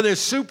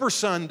this Super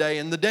Sunday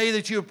and the day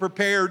that you have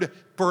prepared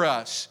for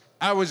us.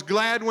 I was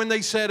glad when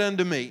they said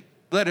unto me,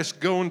 let us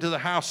go into the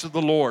house of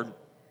the Lord.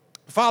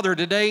 Father,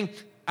 today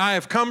I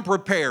have come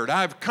prepared.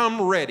 I've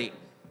come ready.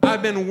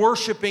 I've been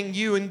worshiping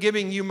you and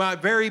giving you my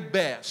very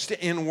best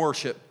in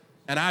worship.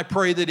 And I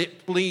pray that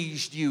it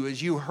pleased you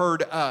as you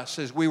heard us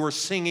as we were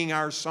singing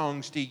our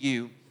songs to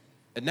you.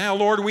 And now,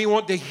 Lord, we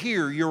want to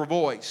hear your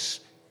voice.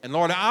 And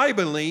Lord, I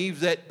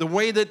believe that the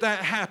way that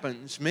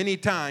happens many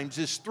times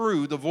is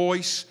through the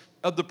voice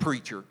of the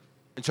preacher.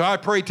 And so I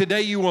pray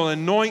today you will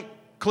anoint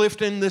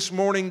Clifton this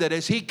morning, that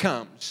as he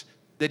comes,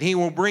 that he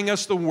will bring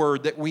us the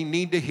word that we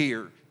need to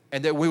hear,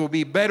 and that we will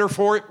be better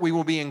for it, we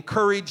will be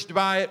encouraged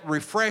by it,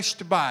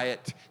 refreshed by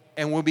it,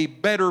 and we'll be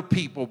better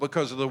people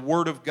because of the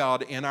word of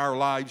God in our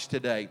lives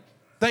today.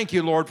 Thank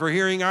you, Lord, for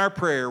hearing our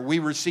prayer. We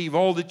receive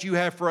all that you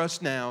have for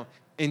us now.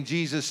 In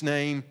Jesus'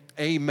 name,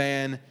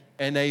 amen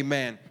and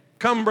amen.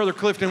 Come, Brother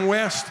Clifton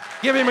West.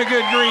 Give him a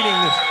good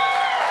greeting.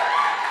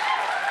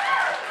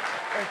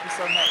 Thank you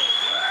so much.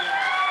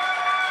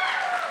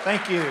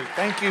 Thank you.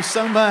 Thank you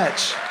so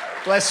much.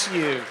 Bless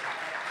you.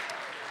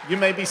 You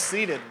may be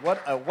seated.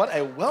 What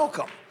a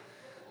welcome.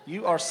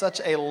 You are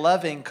such a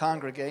loving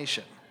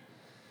congregation.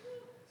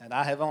 And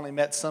I have only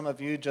met some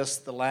of you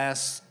just the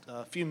last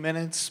few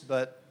minutes,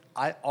 but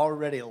I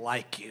already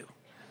like you.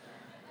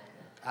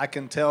 I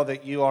can tell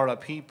that you are a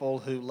people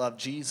who love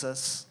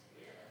Jesus.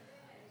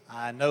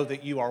 I know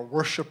that you are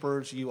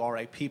worshipers. You are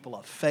a people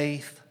of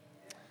faith.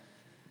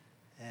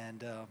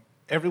 And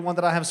everyone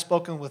that I have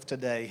spoken with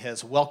today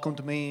has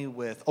welcomed me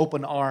with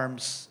open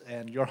arms,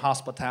 and your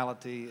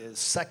hospitality is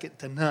second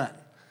to none.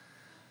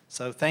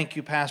 So thank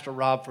you, Pastor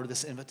Rob, for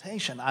this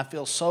invitation. I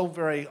feel so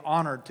very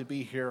honored to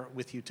be here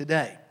with you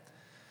today.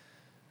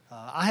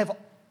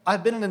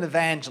 I've been an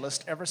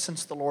evangelist ever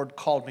since the Lord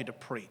called me to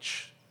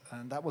preach,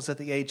 and that was at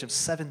the age of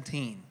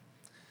 17.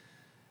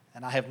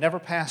 And I have never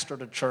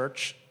pastored a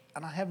church,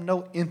 and I have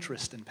no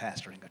interest in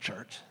pastoring a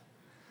church.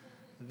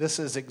 This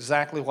is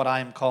exactly what I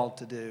am called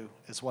to do,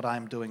 is what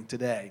I'm doing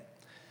today.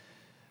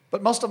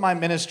 But most of my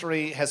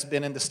ministry has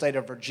been in the state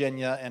of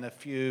Virginia and a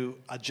few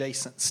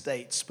adjacent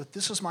states. But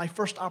this is my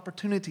first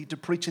opportunity to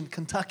preach in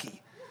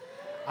Kentucky.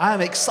 I'm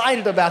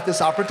excited about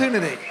this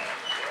opportunity.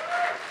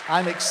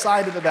 I'm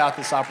excited about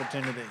this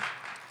opportunity.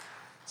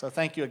 So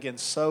thank you again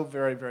so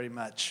very, very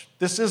much.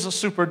 This is a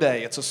super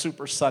day. It's a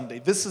super Sunday.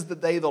 This is the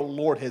day the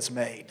Lord has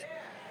made.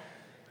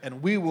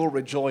 And we will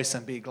rejoice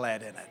and be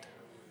glad in it.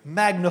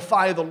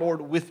 Magnify the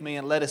Lord with me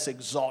and let us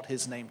exalt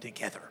his name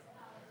together.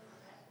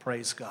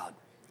 Praise God.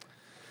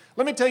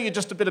 Let me tell you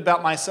just a bit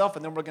about myself,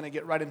 and then we're going to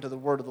get right into the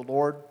word of the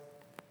Lord.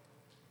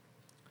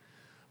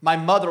 My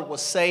mother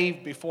was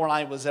saved before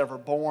I was ever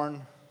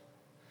born.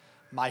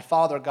 My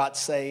father got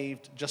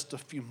saved just a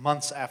few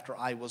months after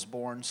I was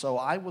born. So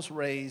I was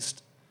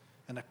raised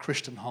in a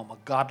Christian home, a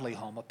godly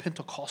home, a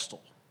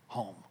Pentecostal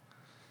home.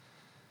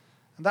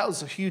 And that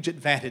was a huge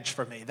advantage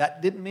for me.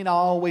 That didn't mean I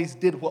always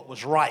did what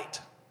was right.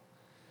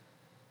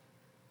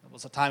 There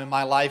was a time in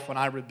my life when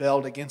I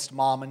rebelled against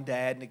mom and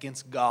dad and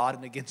against God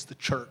and against the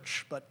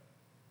church. But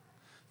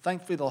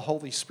thankfully, the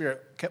Holy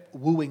Spirit kept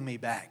wooing me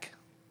back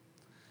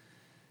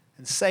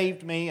and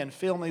saved me and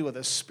filled me with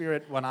a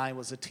spirit when I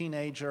was a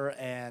teenager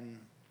and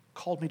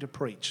called me to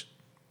preach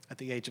at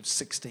the age of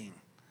 16.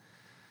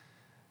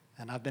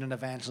 And I've been an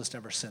evangelist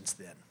ever since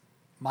then.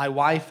 My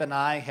wife and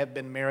I have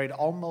been married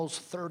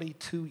almost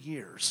 32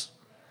 years.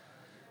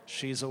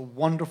 She's a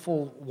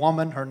wonderful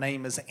woman. Her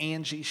name is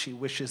Angie. She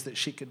wishes that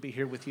she could be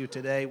here with you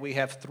today. We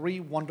have 3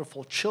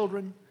 wonderful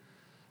children.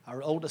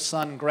 Our oldest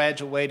son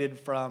graduated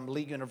from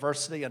Lee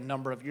University a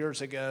number of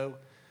years ago.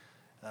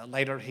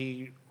 Later,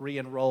 he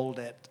re-enrolled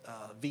at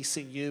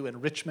VCU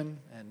in Richmond,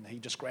 and he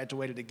just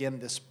graduated again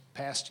this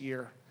past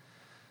year.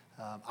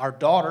 Our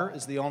daughter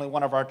is the only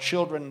one of our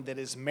children that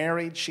is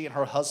married. She and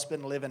her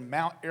husband live in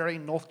Mount Airy,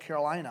 North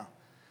Carolina.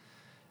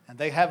 And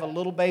they have a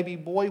little baby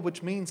boy,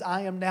 which means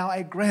I am now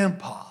a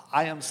grandpa.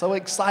 I am so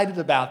excited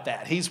about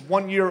that. He's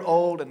 1 year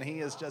old, and he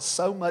is just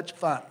so much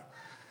fun.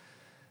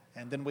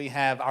 And then we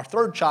have our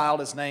third child.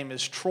 His name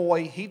is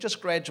Troy. He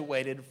just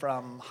graduated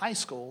from high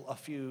school a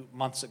few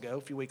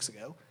weeks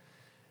ago.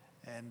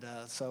 And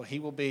so he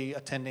will be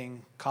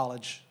attending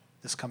college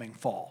this coming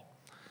fall.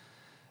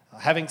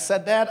 Having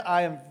said that,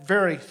 I am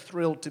very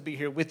thrilled to be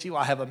here with you.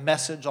 I have a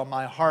message on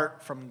my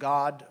heart from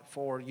God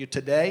for you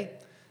today.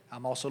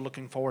 I'm also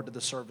looking forward to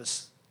the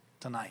service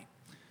tonight.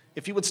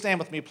 If you would stand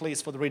with me,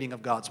 please, for the reading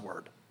of God's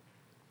word.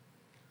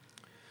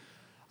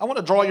 I want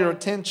to draw your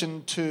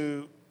attention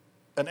to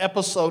an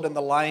episode in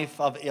the life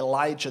of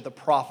Elijah the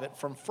prophet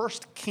from 1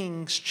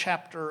 Kings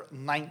chapter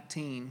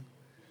 19.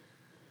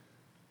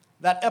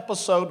 That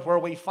episode where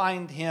we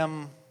find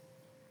him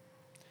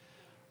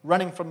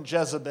running from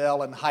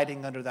Jezebel and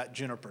hiding under that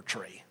juniper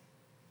tree.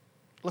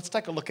 Let's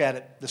take a look at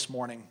it this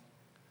morning.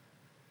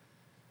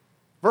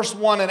 Verse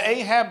 1, and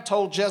Ahab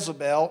told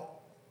Jezebel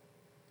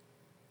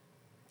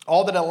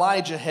all that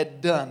Elijah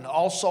had done,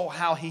 also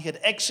how he had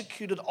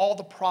executed all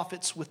the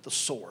prophets with the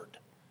sword.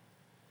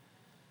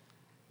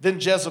 Then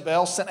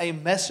Jezebel sent a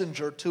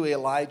messenger to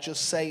Elijah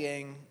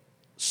saying,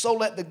 so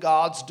let the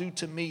gods do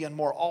to me and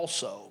more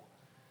also,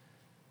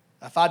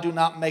 if I do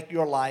not make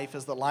your life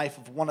as the life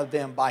of one of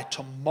them by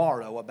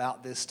tomorrow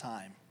about this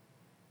time.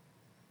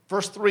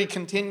 Verse 3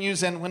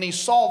 continues, and when he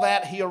saw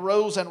that, he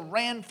arose and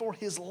ran for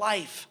his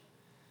life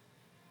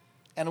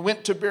and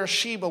went to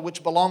Beersheba,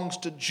 which belongs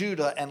to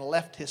Judah, and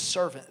left his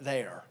servant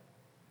there.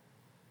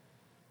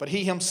 But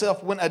he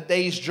himself went a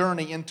day's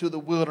journey into the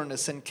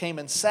wilderness and came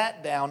and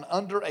sat down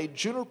under a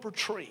juniper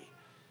tree.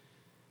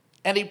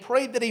 And he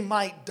prayed that he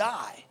might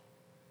die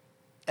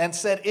and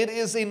said, it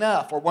is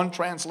enough. Or one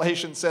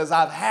translation says,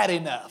 I've had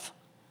enough.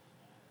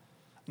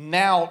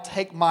 Now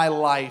take my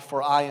life,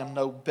 for I am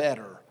no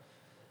better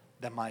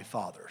than my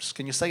fathers.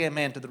 Can you say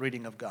amen to the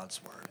reading of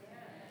God's word?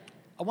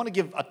 I want to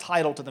give a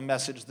title to the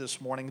message this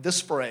morning.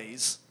 This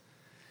phrase,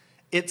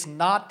 it's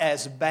not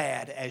as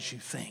bad as you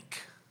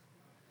think.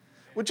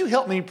 Would you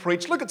help me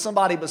preach? Look at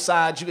somebody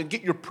beside you and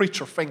get your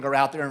preacher finger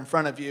out there in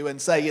front of you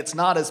and say, it's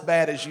not as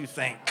bad as you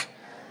think.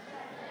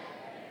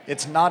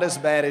 It's not as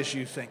bad as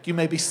you think. You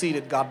may be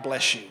seated. God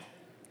bless you.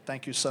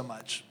 Thank you so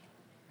much.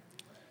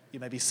 You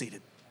may be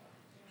seated.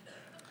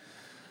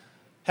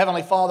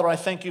 Heavenly Father, I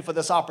thank you for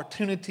this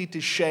opportunity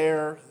to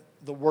share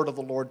the word of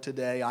the Lord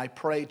today. I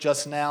pray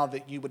just now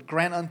that you would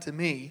grant unto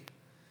me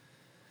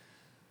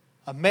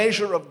a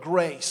measure of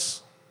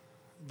grace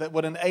that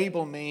would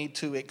enable me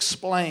to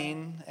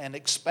explain and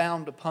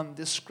expound upon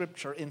this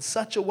scripture in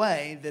such a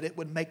way that it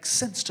would make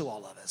sense to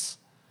all of us.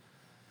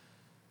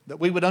 That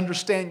we would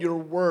understand your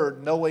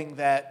word, knowing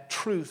that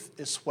truth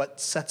is what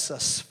sets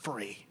us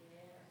free.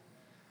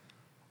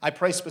 I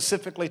pray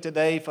specifically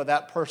today for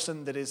that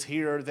person that is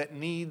here that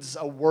needs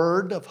a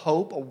word of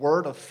hope, a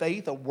word of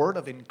faith, a word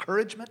of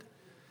encouragement.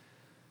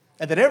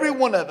 And that every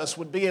one of us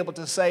would be able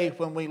to say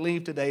when we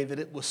leave today that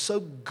it was so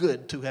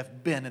good to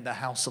have been in the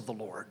house of the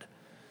Lord.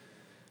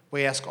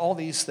 We ask all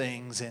these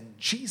things in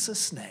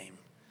Jesus' name.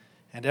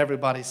 And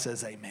everybody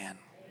says amen.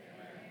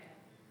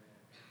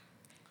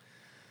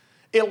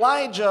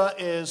 Elijah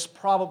is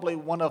probably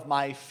one of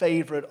my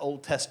favorite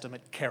Old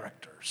Testament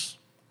characters.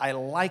 I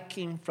like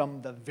him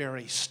from the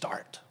very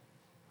start.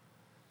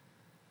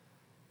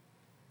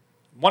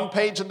 One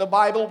page in the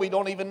Bible, we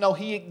don't even know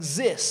he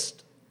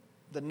exists.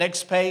 The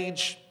next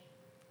page,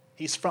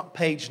 he's front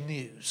page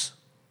news.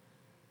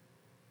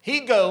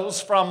 He goes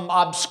from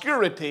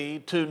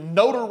obscurity to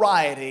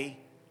notoriety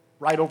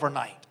right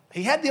overnight.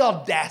 He had the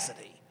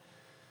audacity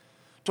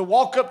to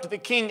walk up to the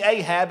king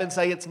Ahab and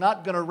say, it's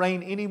not going to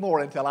rain anymore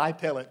until I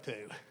tell it to.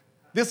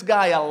 This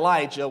guy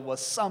Elijah was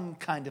some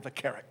kind of a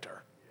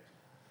character.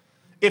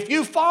 If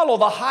you follow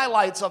the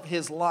highlights of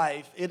his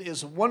life, it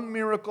is one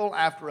miracle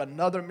after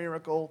another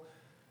miracle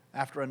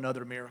after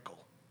another miracle.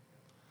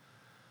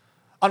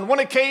 On one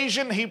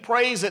occasion, he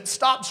prays, it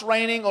stops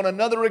raining. On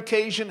another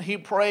occasion, he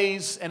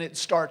prays, and it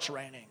starts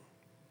raining.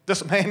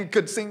 This man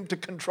could seem to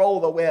control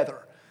the weather.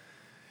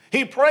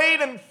 He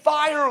prayed, and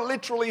fire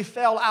literally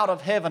fell out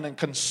of heaven and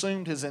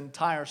consumed his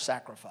entire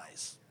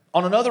sacrifice.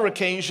 On another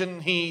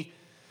occasion, he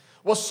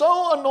was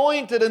so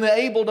anointed and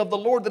enabled of the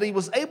Lord that he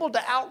was able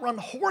to outrun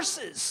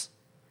horses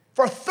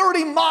for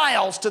 30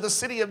 miles to the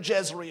city of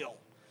Jezreel.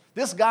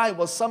 This guy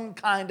was some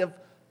kind of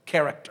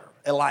character,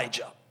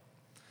 Elijah.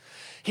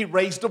 He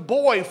raised a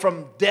boy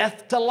from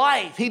death to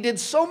life. He did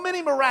so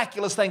many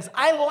miraculous things.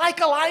 I like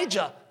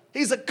Elijah.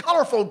 He's a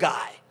colorful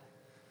guy.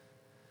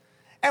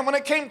 And when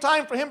it came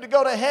time for him to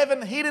go to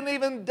heaven, he didn't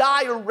even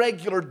die a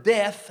regular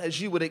death,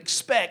 as you would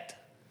expect.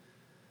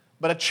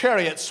 But a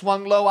chariot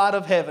swung low out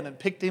of heaven and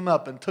picked him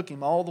up and took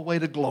him all the way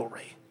to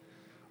glory.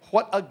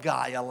 What a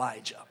guy,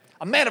 Elijah.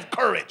 A man of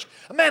courage,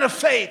 a man of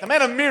faith, a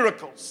man of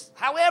miracles.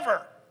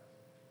 However,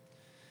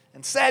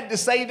 and sad to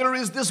say, there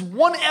is this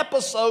one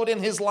episode in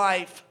his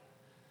life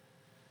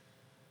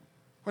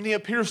when he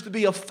appears to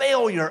be a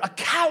failure, a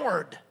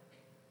coward.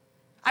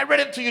 I read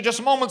it to you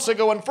just moments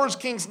ago in 1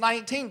 Kings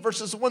 19,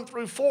 verses 1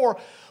 through 4,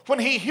 when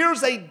he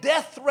hears a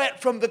death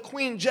threat from the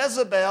queen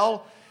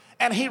Jezebel,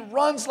 and he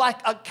runs like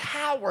a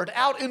coward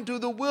out into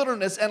the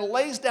wilderness and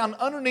lays down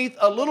underneath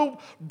a little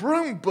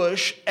broom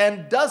bush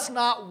and does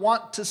not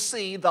want to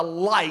see the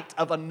light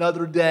of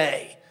another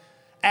day.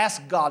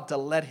 Ask God to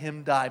let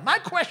him die. My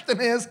question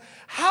is,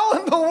 how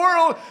in the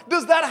world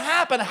does that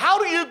happen? How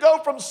do you go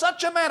from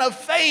such a man of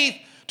faith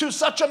to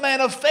such a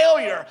man of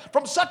failure,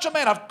 from such a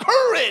man of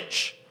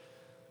courage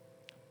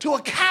to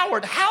a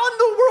coward? How in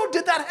the world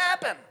did that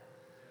happen?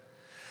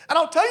 And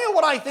I'll tell you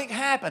what I think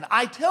happened.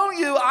 I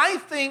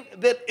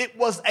think that it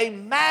was a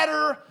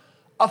matter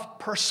of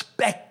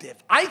perspective.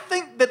 I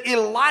think that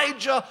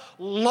Elijah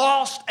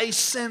lost a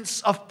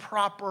sense of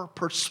proper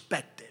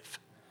perspective.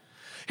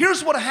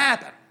 Here's what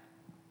happened.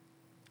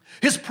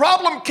 His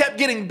problem kept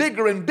getting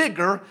bigger and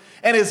bigger,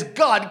 and his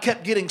God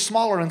kept getting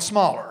smaller and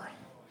smaller.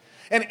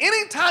 And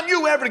anytime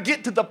you ever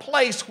get to the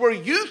place where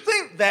you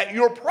think that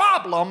your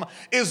problem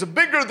is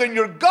bigger than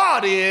your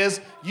God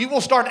is, you will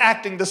start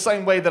acting the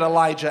same way that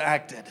Elijah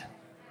acted.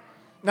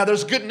 Now,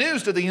 there's good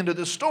news to the end of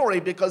this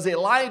story, because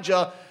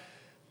Elijah,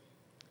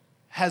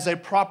 has a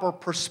proper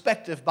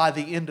perspective by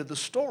the end of the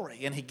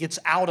story, and he gets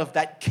out of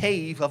that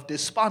cave of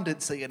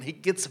despondency, and he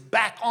gets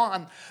back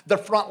on the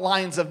front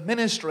lines of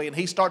ministry, and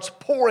he starts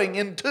pouring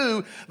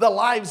into the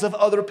lives of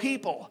other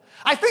people.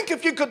 I think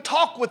if you could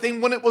talk with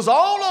him when it was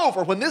all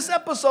over, when this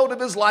episode of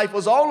his life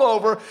was all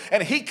over,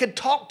 and he could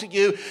talk to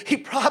you, he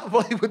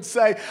probably would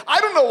say,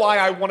 I don't know why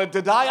I wanted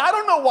to die. I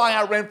don't know why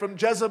I ran from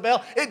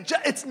Jezebel.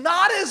 It's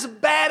not as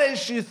bad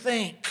as you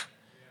think.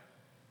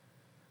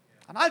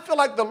 And I feel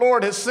like the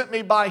Lord has sent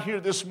me by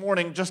here this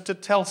morning just to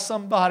tell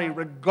somebody,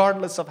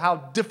 regardless of how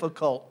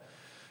difficult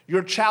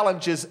your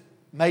challenges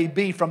may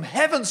be, from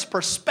heaven's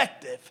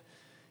perspective,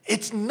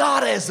 it's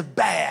not as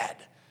bad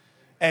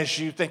as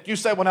you think. You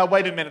say, well, now,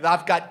 wait a minute,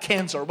 I've got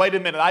cancer. Wait a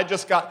minute, I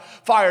just got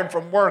fired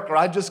from work, or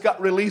I just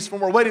got released from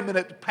work. Wait a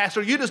minute,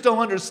 Pastor, you just don't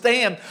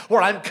understand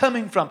where I'm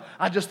coming from.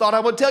 I just thought I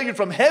would tell you,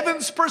 from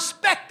heaven's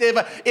perspective,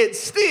 it's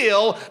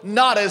still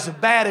not as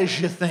bad as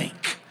you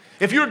think.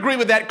 If you agree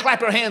with that,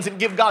 clap your hands and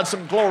give God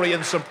some glory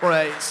and some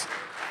praise.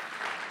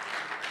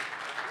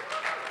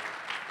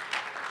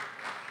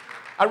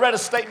 I read a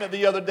statement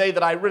the other day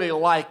that I really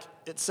like.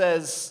 It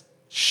says,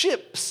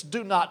 ships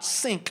do not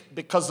sink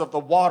because of the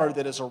water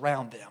that is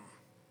around them.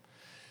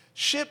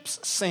 Ships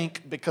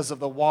sink because of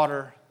the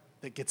water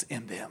that gets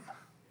in them.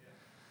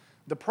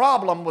 The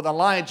problem with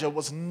Elijah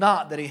was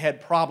not that he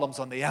had problems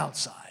on the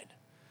outside.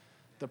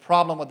 The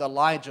problem with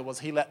Elijah was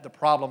he let the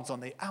problems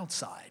on the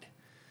outside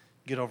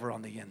get over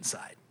on the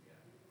inside.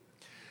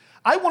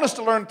 I want us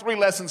to learn 3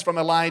 lessons from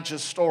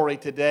Elijah's story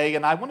today,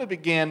 and I want to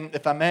begin,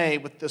 if I may,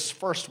 with this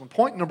first one.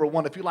 Point number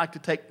 1, if you like to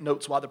take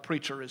notes while the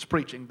preacher is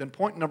preaching, then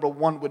point number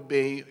 1 would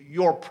be,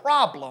 your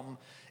problem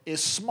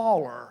is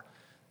smaller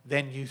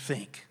than you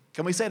think.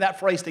 Can we say that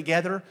phrase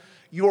together?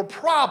 Your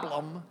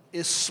problem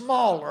is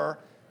smaller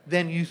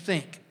than you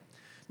think.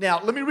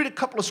 Now, let me read a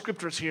couple of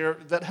scriptures here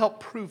that help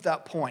prove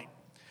that point.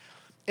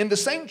 In the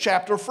same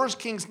chapter, 1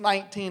 Kings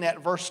 19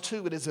 at verse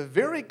 2, it is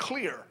very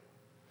clear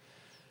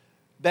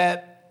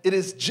that it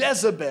is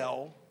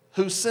Jezebel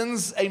who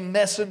sends a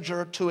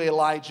messenger to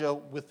Elijah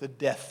with the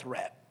death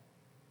threat.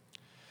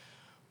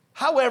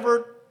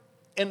 However,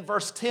 in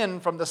verse 10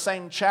 from the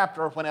same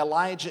chapter, when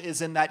Elijah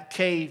is in that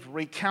cave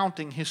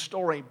recounting his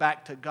story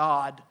back to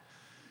God,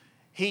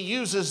 he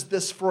uses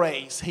this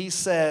phrase. He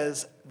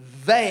says,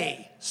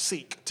 they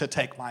seek to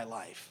take my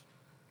life.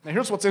 Now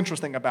here's what's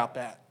interesting about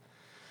that.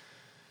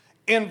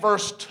 In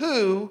verse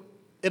 2,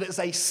 it is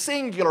a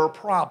singular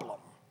problem.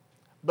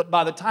 But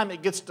by the time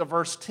it gets to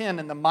verse 10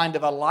 in the mind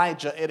of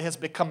Elijah, it has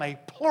become a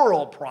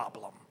plural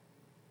problem.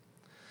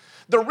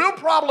 The real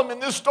problem in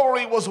this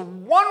story was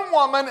one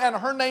woman, and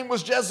her name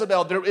was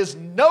Jezebel. There is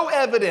no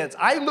evidence.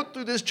 I looked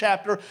through this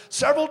chapter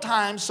several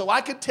times so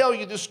I could tell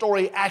you this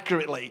story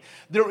accurately.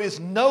 There is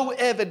no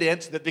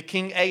evidence that the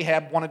king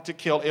Ahab wanted to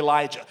kill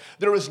Elijah.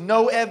 There is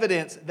no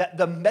evidence that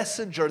the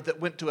messenger that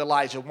went to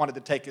Elijah wanted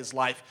to take his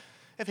life.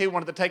 If he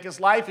wanted to take his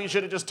life, he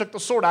should have just took the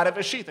sword out of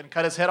his sheath and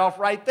cut his head off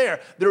right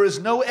there. There is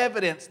no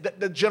evidence that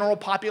the general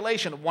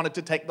population wanted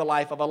to take the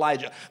life of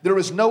Elijah. There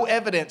is no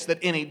evidence that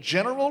any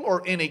general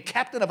or any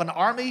captain of an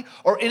army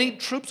or any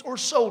troops or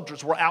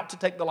soldiers were out to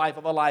take the life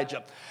of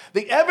Elijah.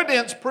 The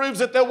evidence proves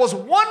that there was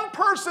one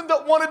person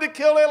that wanted to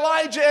kill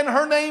Elijah, and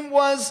her name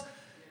was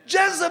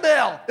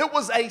Jezebel. It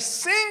was a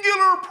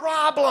singular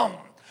problem.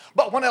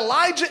 But when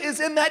Elijah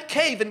is in that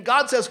cave and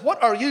God says,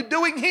 what are you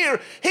doing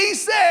here? He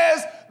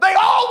says, they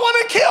all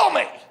want to kill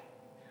me.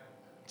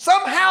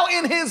 Somehow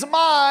in his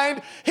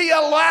mind, he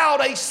allowed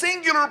a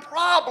singular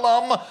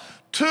problem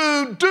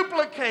to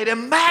duplicate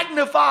and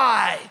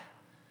magnify.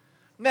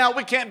 Now,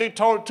 we can't be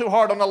too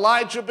hard on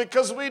Elijah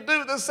because we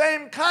do the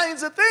same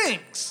kinds of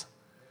things.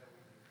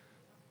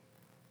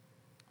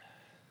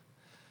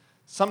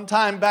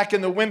 Sometime back in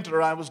the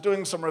winter, I was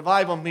doing some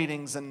revival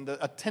meetings, and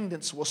the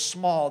attendance was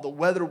small. The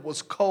weather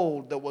was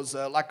cold. There was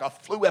like a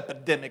flu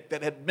epidemic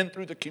that had been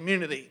through the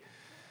community.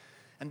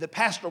 And the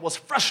pastor was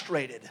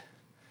frustrated.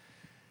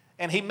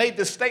 And he made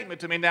this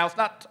statement to me. Now, it's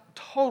not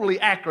totally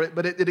accurate,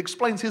 but it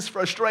explains his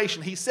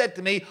frustration. He said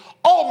to me,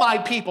 all my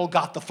people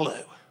got the flu.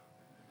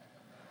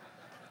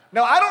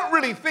 Now, I don't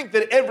really think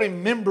that every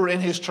member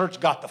in his church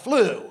got the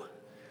flu.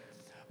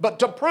 But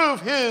to prove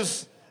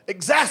his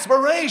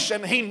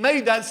exasperation, he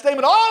made that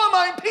statement, all of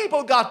my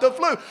people got the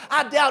flu.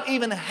 I doubt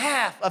even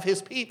half of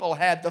his people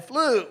had the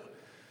flu.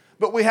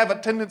 But we have a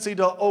tendency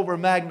to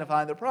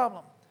over-magnify the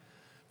problem.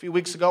 A few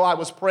weeks ago, I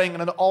was praying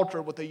at an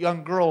altar with a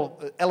young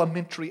girl,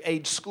 elementary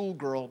age school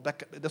girl.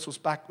 This was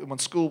back when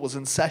school was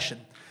in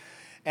session.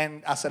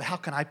 And I said, how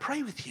can I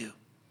pray with you?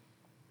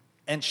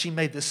 And she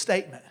made this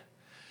statement,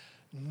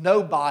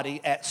 nobody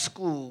at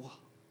school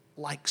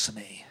likes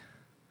me.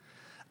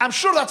 I'm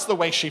sure that's the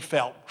way she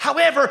felt.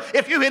 However,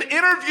 if you had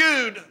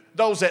interviewed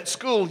those at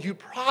school, you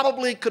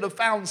probably could have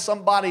found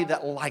somebody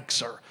that likes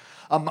her.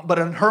 But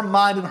in her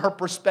mind and her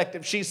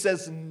perspective, she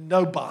says,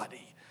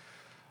 nobody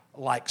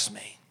likes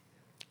me.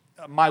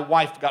 My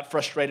wife got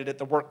frustrated at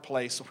the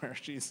workplace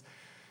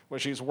where where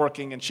she's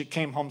working, and she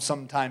came home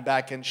some time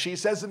back, and she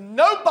says,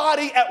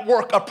 nobody at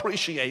work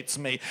appreciates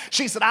me.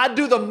 She said, I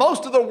do the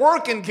most of the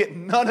work and get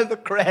none of the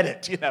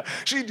credit.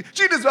 She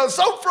just was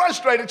so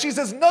frustrated. She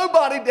says,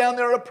 nobody down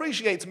there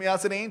appreciates me. I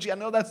said, Angie, I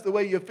know that's the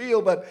way you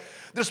feel, but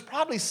there's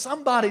probably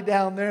somebody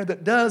down there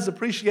that does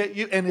appreciate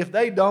you, and if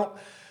they don't,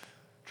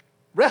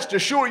 rest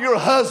assured your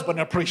husband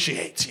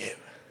appreciates you.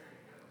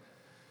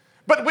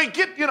 But we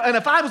get, and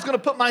if I was going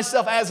to put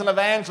myself as an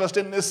evangelist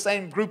in this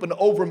same group and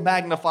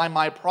over-magnify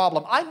my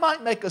problem, I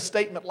might make a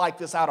statement like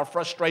this out of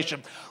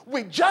frustration.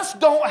 We just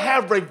don't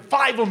have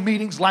revival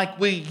meetings like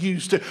we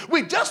used to.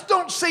 We just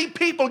don't see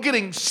people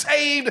getting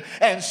saved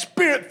and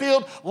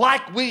spirit-filled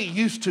like we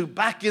used to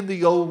back in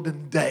the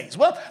olden days.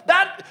 Well,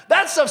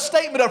 that's a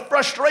statement of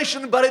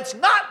frustration, but it's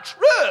not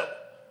true.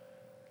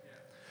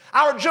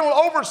 Our general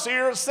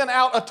overseer sent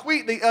out a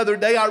tweet the other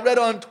day I read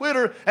on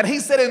Twitter, and he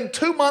said in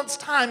 2 months'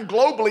 time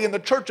globally in the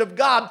Church of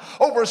God,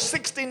 over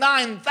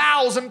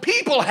 69,000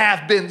 people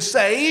have been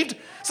saved.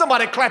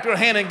 Somebody clap your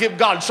hand and give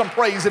God some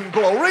praise and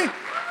glory.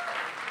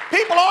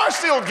 People are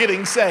still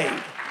getting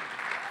saved.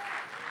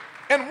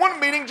 In one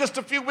meeting just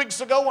a few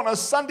weeks ago on a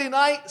Sunday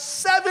night,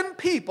 7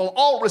 people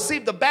all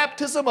received the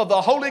baptism of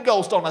the Holy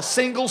Ghost on a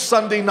single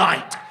Sunday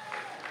night.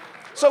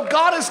 So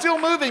God is still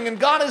moving and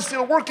God is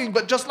still working,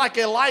 but just like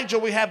Elijah,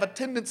 we have a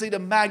tendency to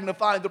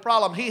magnify the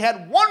problem. He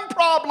had one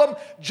problem,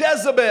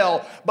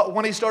 Jezebel, but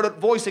when he started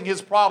voicing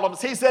his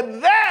problems, he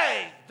said,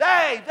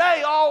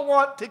 they all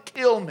want to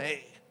kill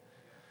me.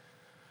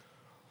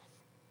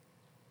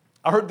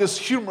 I heard this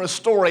humorous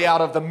story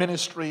out of the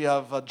ministry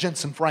of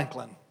Jensen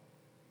Franklin.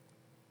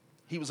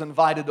 He was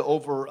invited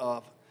over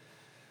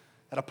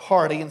at a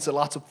party, and so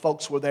lots of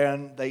folks were there,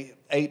 and they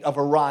ate a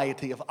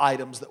variety of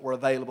items that were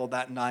available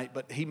that night.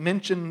 But he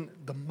mentioned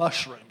the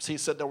mushrooms. He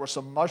said there were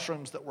some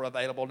mushrooms that were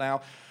available.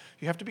 Now,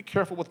 you have to be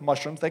careful with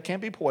mushrooms. They can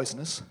be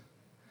poisonous.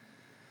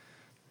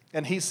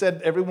 And he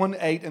said everyone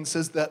ate, and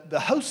says that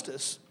the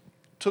hostess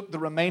took the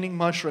remaining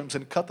mushrooms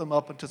and cut them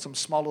up into some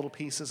small little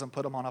pieces and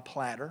put them on a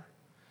platter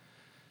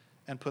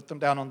and put them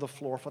down on the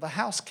floor for the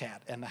house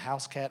cat. And the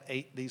house cat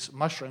ate these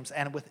mushrooms,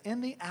 and within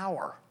the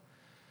hour,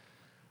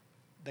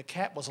 the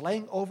cat was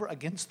laying over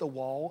against the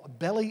wall,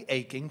 belly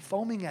aching,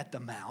 foaming at the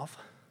mouth.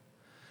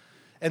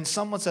 And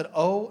someone said,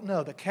 oh,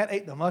 no, the cat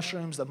ate the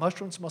mushrooms. The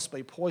mushrooms must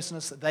be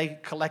poisonous. They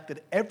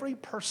collected every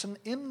person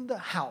in the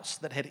house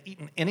that had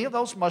eaten any of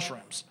those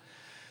mushrooms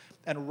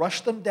and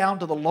rushed them down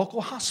to the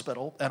local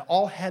hospital, and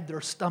all had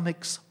their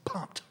stomachs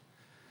pumped.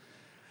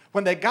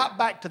 When they got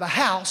back to the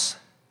house,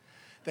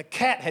 the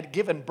cat had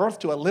given birth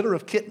to a litter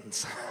of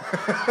kittens.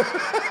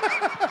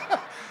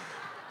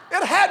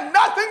 It had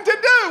nothing to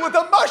do with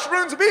the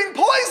mushrooms being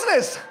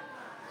poisonous.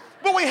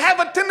 But we have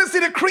a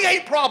tendency to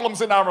create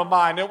problems in our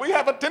mind, and we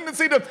have a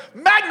tendency to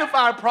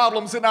magnify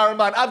problems in our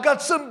mind. I've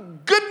got some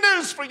good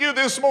news for you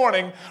this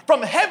morning.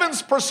 From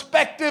heaven's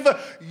perspective,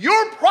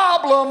 your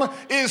problem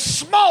is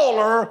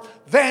smaller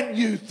than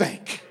you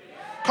think.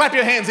 Clap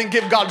your hands and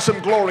give God some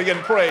glory and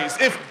praise.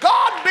 If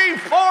God be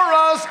for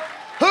us,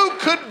 who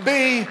could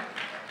be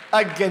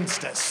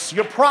against us?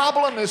 Your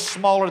problem is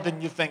smaller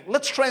than you think.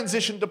 Let's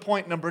transition to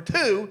point number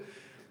 2,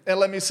 and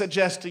let me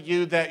suggest to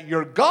you that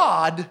your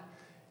God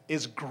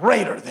is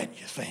greater than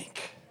you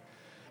think.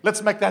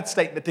 Let's make that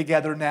statement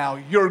together now.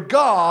 Your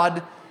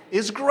God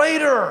is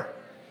greater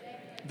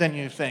than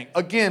you think.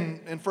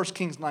 Again, in 1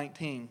 Kings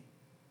 19.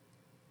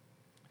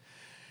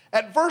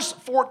 At verse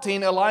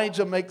 14,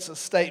 Elijah makes a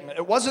statement.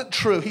 It wasn't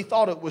true. He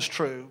thought it was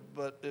true,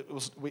 but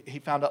he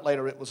found out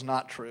later it was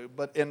not true.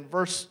 But in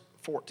verse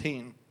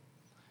 14,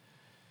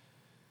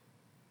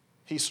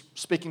 he's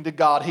speaking to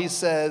God. He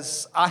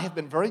says, I have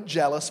been very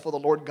jealous for the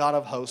Lord God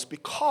of hosts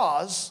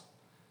because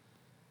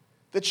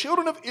the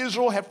children of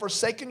Israel have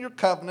forsaken your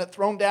covenant,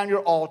 thrown down your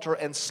altar,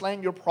 and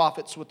slain your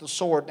prophets with the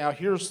sword. Now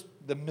here's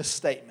the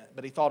misstatement,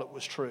 but he thought it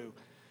was true.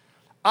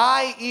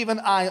 Even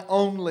I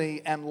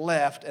only am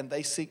left, and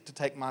they seek to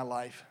take my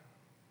life.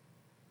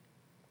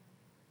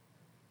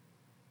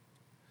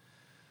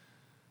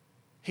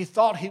 He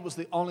thought he was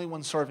the only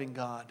one serving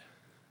God.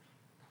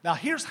 Now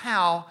here's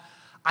how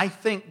I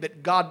think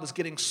that God was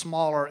getting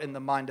smaller in the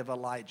mind of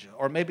Elijah.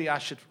 Or maybe I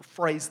should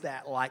phrase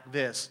that like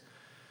this.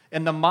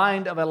 In the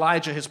mind of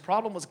Elijah, his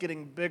problem was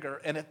getting bigger.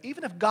 And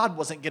even if God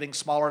wasn't getting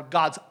smaller,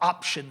 God's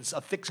options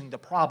of fixing the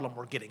problem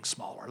were getting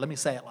smaller. Let me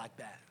say it like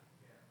that.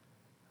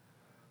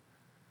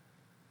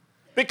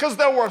 Because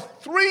there were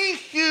 3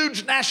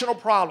 huge national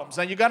problems.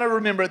 Now you got to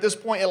remember at this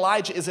point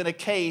Elijah is in a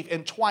cave,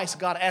 and twice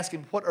God asked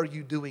him, what are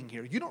you doing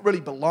here? You don't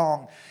really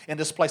belong in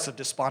this place of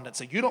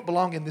despondency. You don't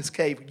belong in this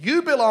cave.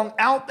 You belong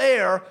out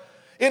there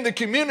in the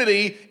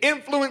community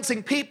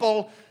influencing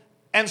people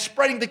and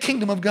spreading the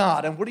kingdom of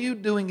God. And what are you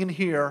doing in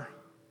here?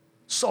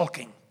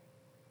 Sulking.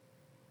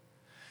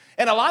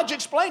 And Elijah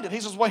explained it. He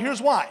says, well, here's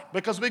why.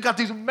 Because we've got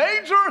these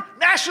major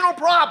national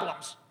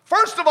problems.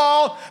 First of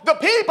all, the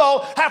people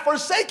have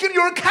forsaken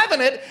your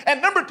covenant.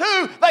 And number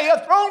 2, they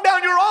have thrown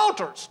down your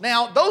altars.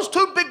 Now, those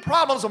 2 big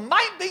problems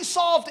might be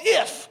solved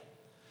if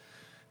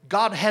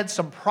God had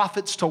some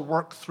prophets to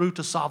work through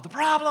to solve the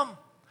problem.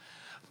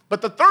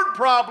 But the third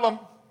problem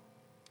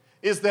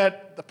is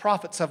that the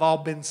prophets have all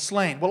been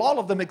slain. Well, all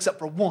of them except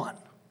for one.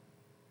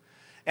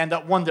 And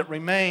that one that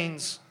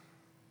remains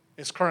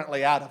is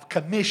currently out of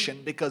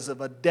commission because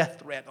of a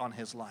death threat on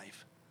his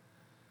life.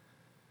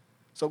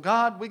 So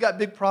God, we got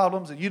big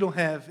problems and you don't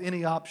have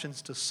any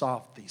options to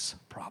solve these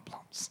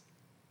problems.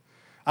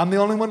 I'm the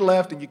only one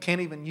left and you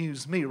can't even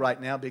use me right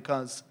now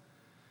because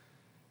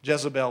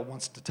Jezebel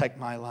wants to take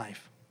my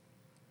life.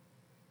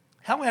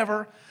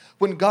 However,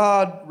 when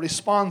God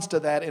responds to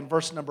that in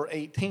verse number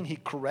 18, he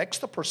corrects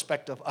the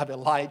perspective of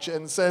Elijah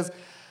and says,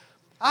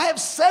 I have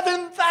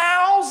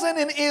 7,000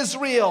 in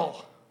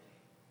Israel.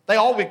 They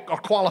all are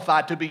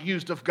qualified to be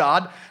used of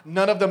God.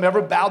 None of them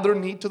ever bowed their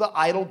knee to the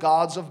idol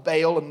gods of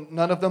Baal, and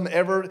none of them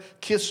ever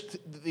kissed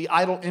the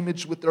idol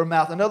image with their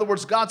mouth. In other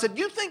words, God said,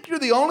 you think you're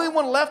the only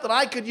one left that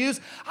I could use?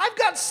 I've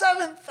got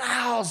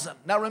 7,000.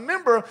 Now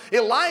remember,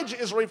 Elijah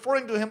is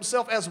referring to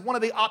himself as one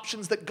of the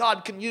options that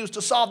God can use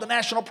to solve the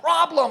national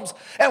problems.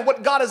 And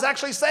what God is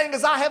actually saying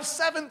is, I have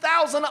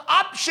 7,000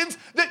 options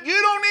that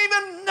you don't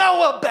even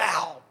know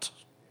about.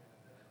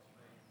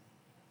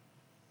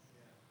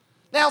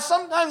 Now,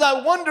 sometimes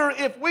I wonder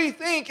if we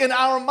think in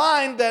our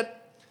mind that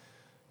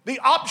the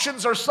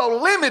options are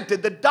so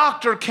limited, the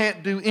doctor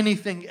can't do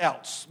anything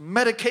else.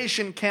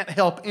 Medication can't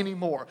help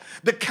anymore.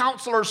 The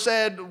counselor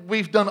said,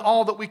 we've done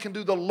all that we can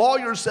do. The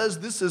lawyer says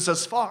this is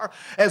as far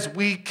as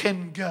we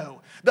can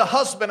go. The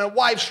husband and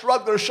wife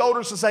shrug their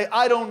shoulders and say,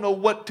 I don't know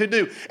what to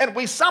do. And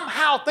we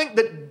somehow think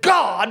that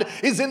God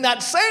is in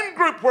that same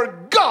group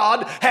where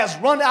God has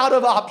run out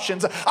of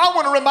options. I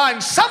want to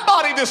remind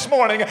somebody this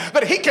morning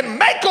that he can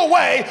make a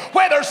way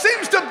where there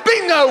seems to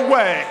be no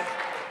way.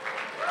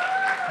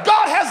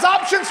 God has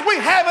options we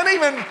haven't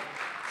even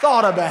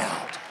thought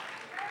about.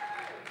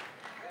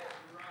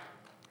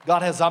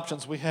 God has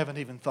options we haven't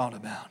even thought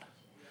about.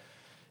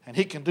 And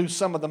he can do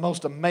some of the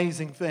most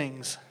amazing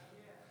things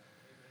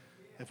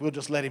if we'll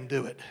just let him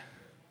do it.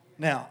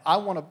 Now, I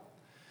want to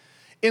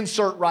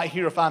insert right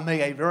here, if I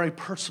may, a very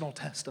personal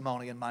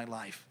testimony in my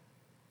life.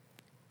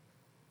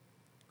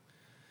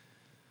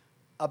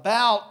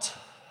 About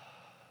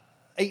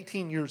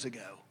 18 years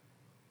ago,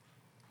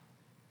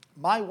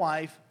 my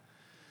wife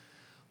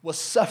was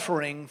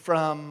suffering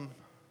from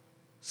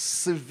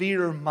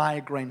severe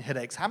migraine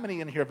headaches. How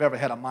many in here have ever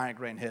had a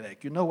migraine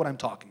headache? You know what I'm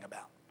talking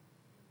about.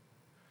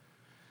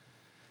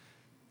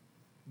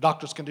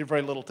 Doctors can do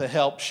very little to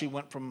help. She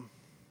went from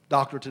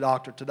doctor to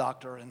doctor to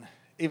doctor, and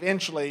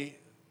eventually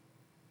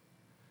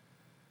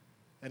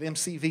at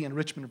MCV in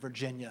Richmond,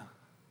 Virginia,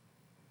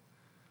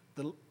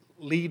 the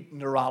lead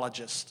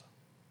neurologist,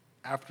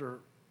 after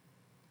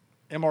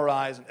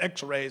MRIs and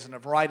X-rays and a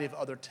variety of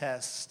other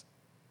tests,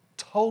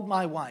 told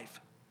my wife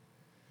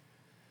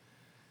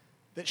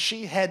that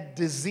she had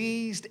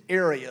diseased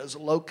areas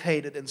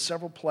located in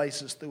several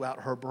places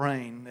throughout her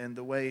brain, and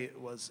the way it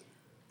was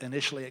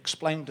initially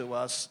explained to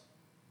us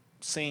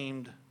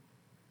seemed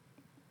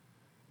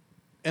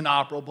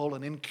inoperable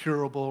and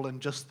incurable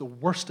and just the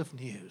worst of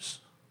news.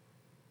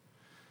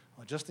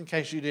 Well, just in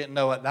case you didn't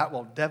know it, that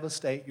will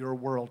devastate your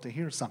world to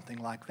hear something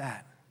like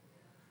that.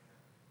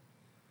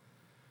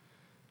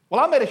 Well,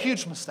 I made a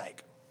huge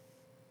mistake.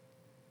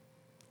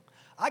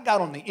 I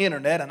got on the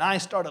internet and I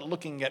started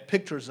looking at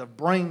pictures of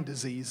brain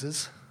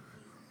diseases.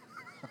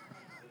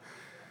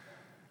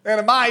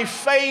 And my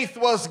faith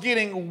was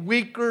getting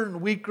weaker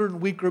and weaker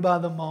and weaker by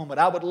the moment.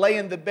 I would lay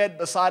in the bed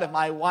beside of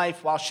my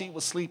wife while she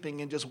was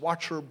sleeping and just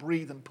watch her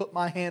breathe and put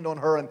my hand on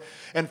her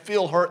and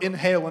feel her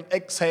inhale and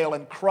exhale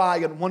and cry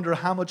and wonder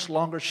how much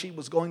longer she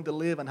was going to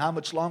live and how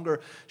much longer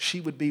she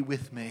would be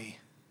with me.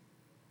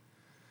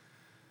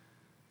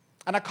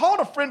 And I called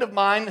a friend of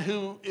mine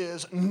who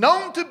is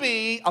known to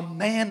be a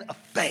man of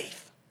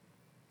faith.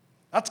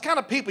 That's the kind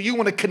of people you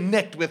want to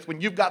connect with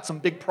when you've got some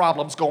big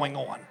problems going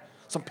on.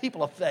 Some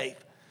people of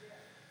faith.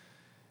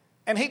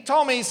 And he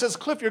told me, he says,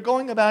 Cliff, you're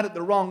going about it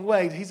the wrong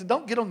way. He said,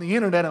 don't get on the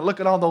internet and look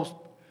at all those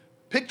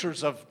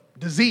pictures of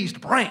diseased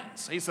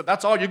brains. He said,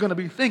 that's all you're going to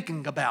be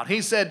thinking about.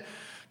 He said,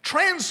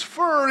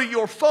 transfer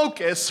your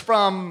focus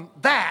from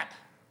that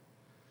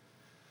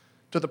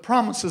to the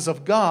promises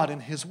of God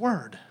and His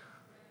Word.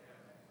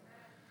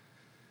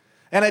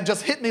 And it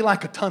just hit me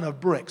like a ton of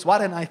bricks. Why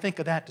didn't I think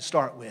of that to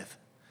start with?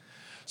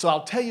 So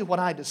I'll tell you what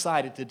I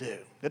decided to do.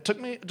 It took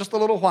me just a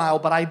little while,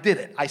 but I did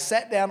it. I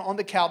sat down on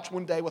the couch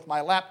one day with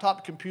my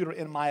laptop computer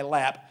in my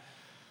lap,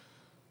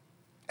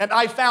 and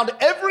I found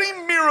every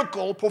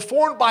miracle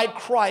performed by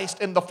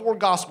Christ in the four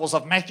Gospels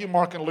of Matthew,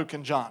 Mark, and Luke,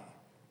 and John.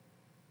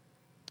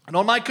 And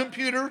on my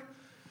computer,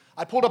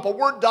 I pulled up a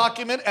Word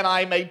document, and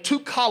I made two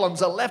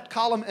columns, a left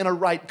column and a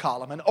right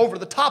column. And over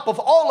the top of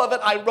all of it,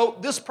 I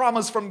wrote this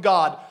promise from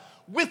God.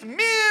 With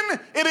men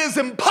it is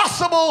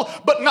impossible,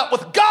 but not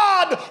with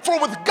God,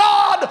 for with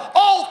God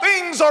all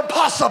things are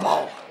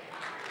possible.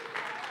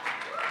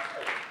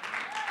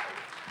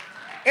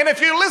 And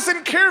if you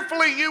listen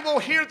carefully, you will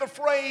hear the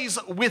phrase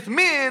with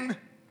men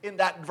in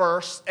that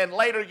verse, and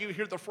later you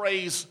hear the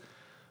phrase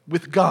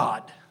with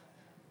God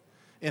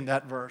in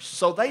that verse.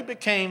 So they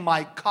became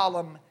my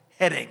column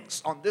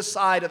headings. On this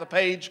side of the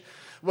page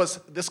was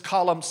this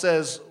column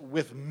says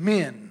with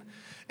men.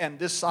 and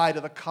this side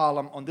of the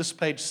column on this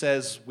page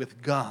says,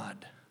 with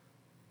God.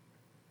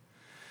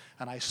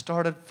 And I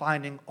started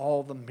finding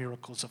all the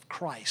miracles of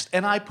Christ.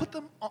 And I put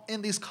them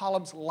in these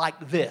columns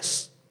like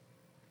this.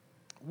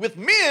 With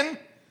men,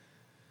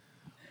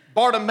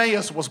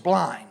 Bartimaeus was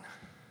blind.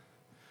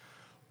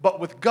 But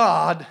with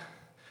God,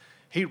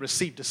 he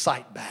received his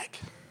sight back.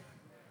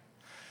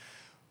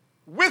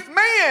 With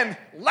man,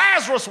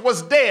 Lazarus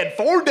was dead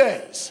 4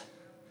 days.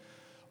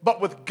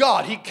 But with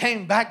God, he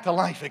came back to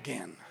life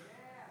again.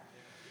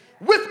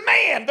 With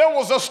man, there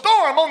was a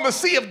storm on the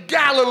Sea of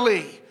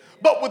Galilee.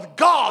 But with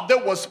God,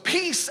 there was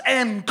peace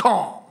and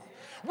calm.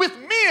 With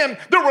men,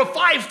 there were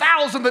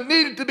 5,000 that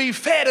needed to be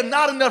fed and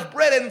not enough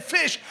bread and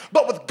fish.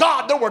 But with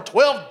God, there were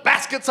 12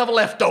 baskets of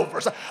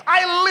leftovers.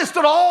 I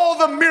listed all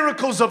the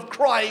miracles of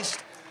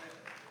Christ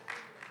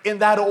in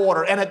that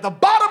order. And at the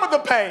bottom of the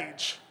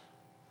page,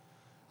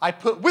 I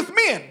put, with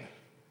men,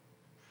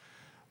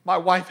 my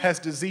wife has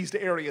diseased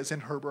areas in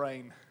her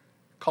brain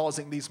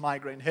causing these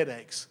migraine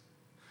headaches.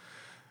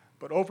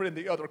 But over in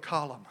the other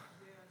column,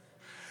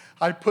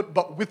 I put,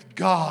 but with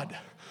God,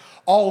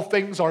 all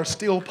things are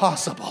still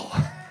possible.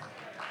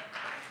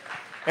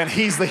 And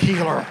he's the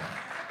healer.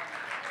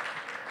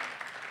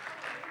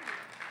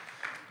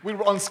 We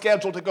were on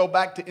schedule to go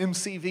back to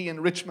MCV in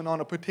Richmond on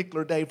a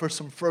particular day for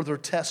some further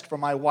tests for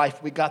my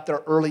wife. We got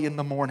there early in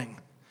the morning.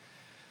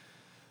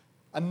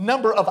 A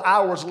number of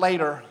hours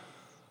later,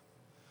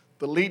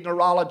 the lead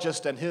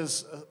neurologist and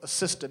his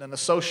assistant and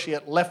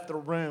associate left the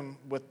room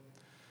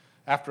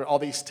after all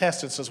these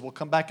tests and says, we'll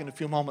come back in a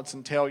few moments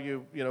and tell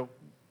you,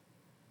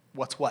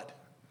 what's what.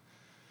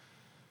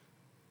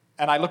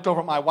 And I looked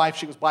over at my wife.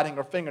 She was biting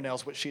her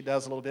fingernails, which she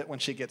does a little bit when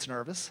she gets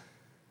nervous.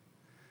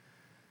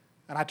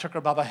 And I took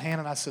her by the hand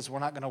and I says, we're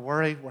not going to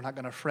worry. We're not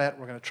going to fret.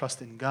 We're going to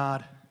trust in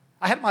God.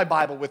 I had my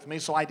Bible with me,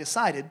 so I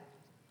decided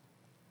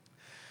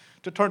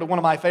to turn to one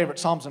of my favorite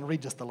Psalms and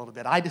read just a little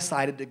bit. I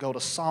decided to go to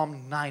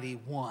Psalm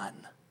 91.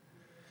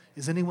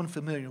 Is anyone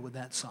familiar with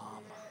that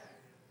Psalm?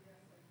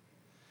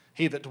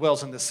 He that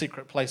dwells in the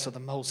secret place of the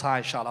Most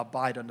High shall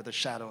abide under the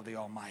shadow of the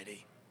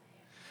Almighty.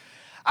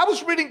 I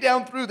was reading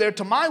down through there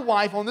to my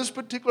wife on this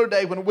particular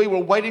day when we were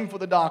waiting for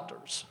the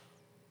doctors.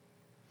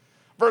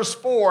 Verse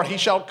 4, he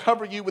shall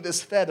cover you with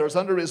his feathers.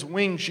 Under his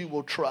wings you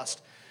will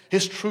trust.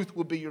 His truth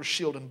will be your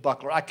shield and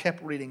buckler. I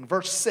kept reading.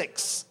 Verse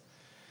 6,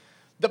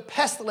 the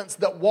pestilence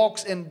that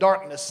walks in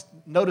darkness,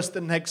 notice the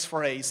next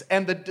phrase,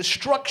 and the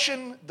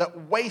destruction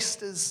that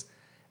wastes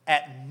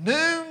at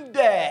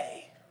noonday.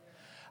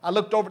 I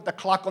looked over at the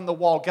clock on the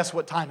wall. Guess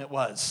what time it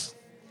was?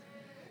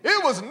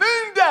 It was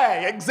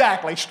noonday,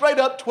 exactly, straight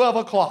up 12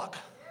 o'clock.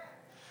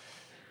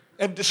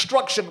 And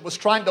destruction was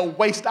trying to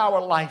waste our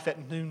life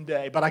at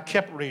noonday, but I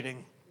kept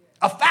reading.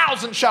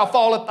 1,000 shall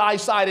fall at thy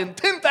side, and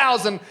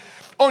 10,000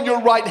 on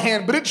your right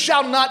hand, but it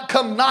shall not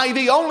come nigh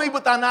thee. Only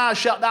with thine eyes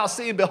shalt thou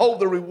see and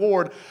behold the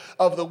reward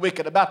of the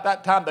wicked. About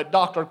that time, the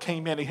doctor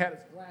came in. He had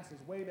his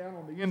glasses way down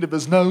on the end of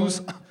his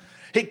nose.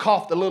 He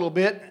coughed a little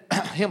bit,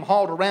 him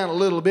hauled around a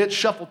little bit,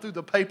 shuffled through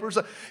the papers.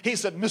 He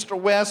said, Mr.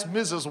 West,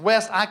 Mrs.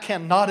 West, I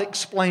cannot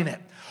explain it.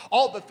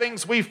 All the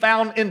things we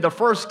found in the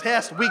first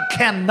test, we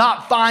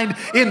cannot find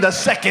in the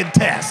second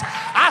test.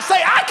 I say,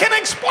 I can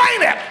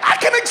explain it. I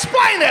can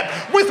explain it.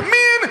 With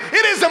men,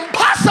 it is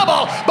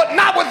impossible, but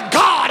not with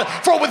God.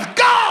 For with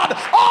God,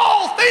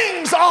 all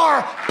things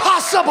are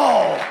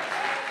possible.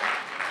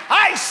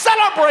 I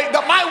celebrate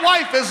that my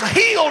wife is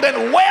healed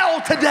and well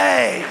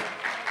today.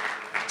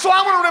 So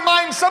I want to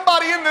remind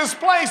somebody in this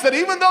place that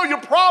even though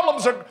your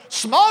problems are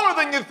smaller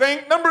than you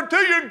think, number two,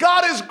 your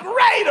God is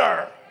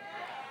greater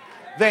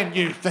than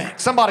you think.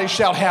 Somebody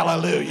shout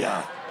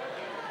hallelujah.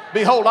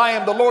 Behold, I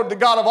am the Lord, the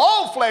God of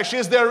all flesh.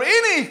 Is there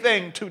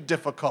anything too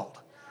difficult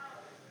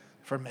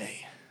for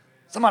me?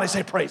 Somebody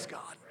say praise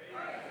God.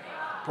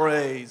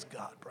 Praise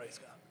God. Praise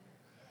God.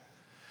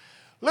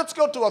 Let's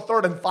go to a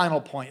third and final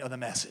point of the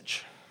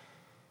message.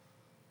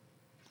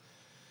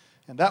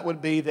 And that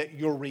would be that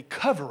your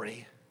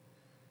recovery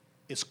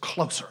is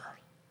closer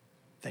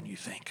than you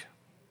think.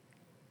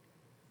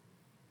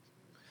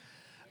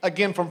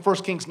 Again, from 1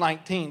 Kings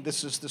 19,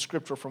 this is the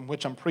scripture from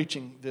which I'm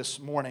preaching this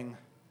morning.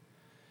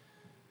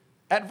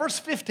 At verse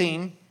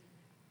 15,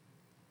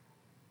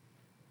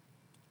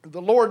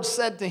 the Lord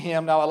said to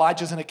him, now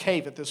Elijah's in a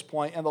cave at this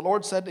point, and the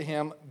Lord said to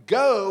him,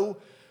 go,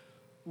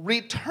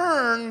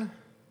 return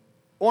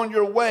on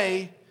your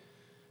way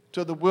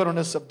to the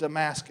wilderness of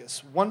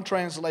Damascus. One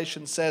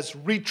translation says,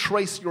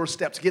 retrace your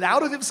steps. Get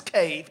out of this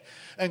cave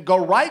and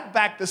go right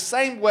back the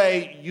same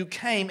way you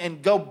came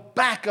and go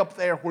back up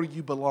there where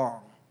you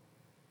belong.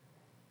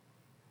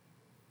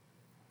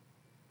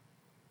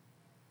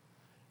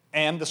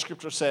 And the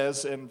scripture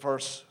says in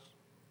verse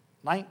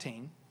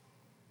 19,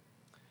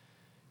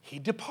 he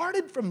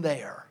departed from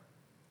there.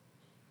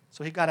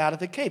 So he got out of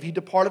the cave. He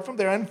departed from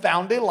there and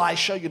found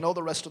Elisha. You know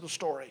the rest of the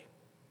story.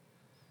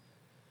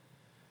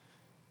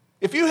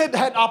 If you had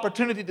had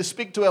opportunity to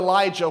speak to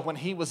Elijah when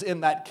he was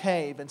in that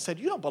cave and said,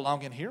 you don't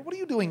belong in here. What are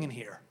you doing in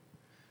here?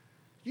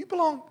 You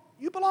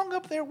belong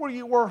up there where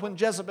you were when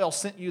Jezebel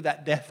sent you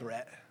that death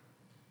threat.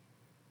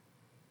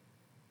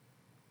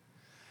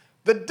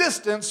 The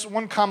distance,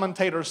 one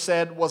commentator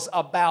said, was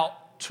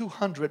about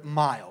 200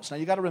 miles. Now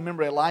you got to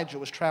remember Elijah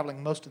was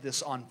traveling most of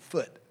this on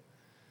foot.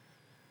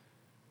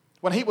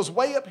 When he was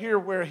way up here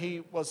where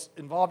he was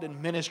involved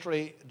in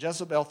ministry,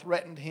 Jezebel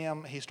threatened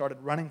him. He started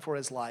running for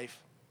his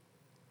life.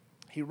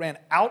 He ran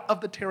out of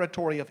the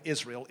territory of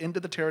Israel into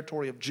the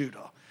territory of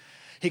Judah.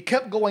 He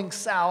kept going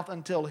south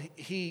until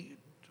he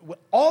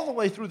went all the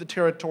way through the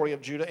territory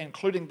of Judah,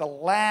 including the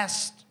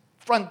last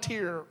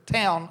frontier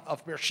town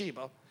of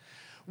Beersheba.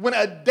 Went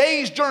a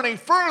day's journey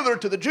further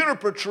to the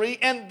juniper tree,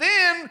 and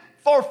then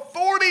for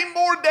 40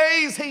 more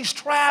days he's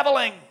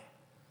traveling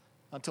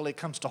until he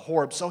comes to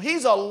Horeb. So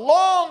he's a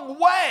long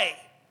way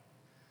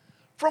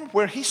from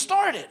where he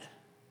started.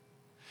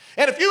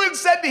 And if you had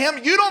said to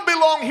him, you don't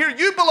belong here,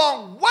 you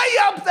belong way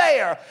up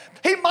there,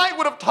 he might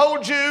would have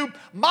told you,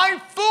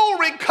 my full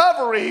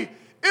recovery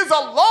is a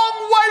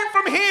long way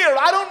from here.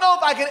 I don't know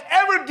if I can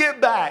ever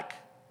get back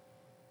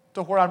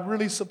to where I'm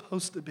really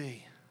supposed to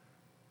be.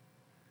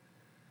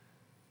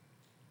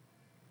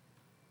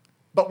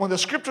 But when the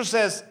scripture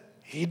says,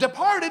 he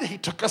departed, he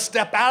took a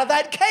step out of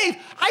that cave,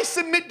 I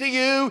submit to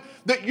you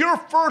that your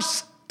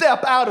first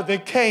step out of the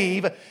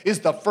cave is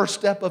the first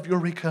step of your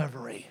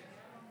recovery.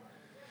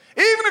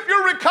 Even if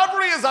your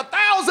recovery is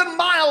 1,000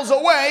 miles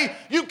away,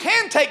 you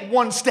can take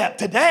one step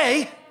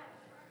today.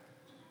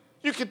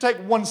 You can take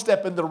one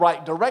step in the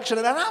right direction.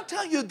 And I'll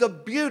tell you the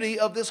beauty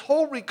of this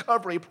whole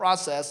recovery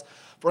process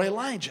for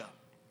Elijah.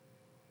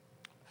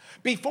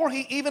 Before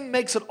he even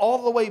makes it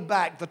all the way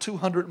back the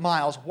 200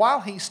 miles,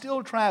 while he's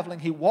still traveling,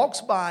 he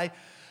walks by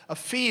a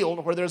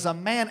field where there's a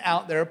man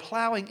out there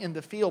plowing in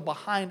the field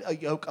behind a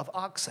yoke of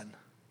oxen.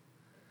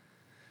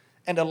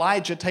 And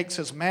Elijah takes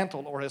his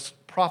mantle or his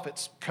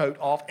prophet's coat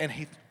off and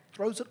he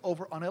throws it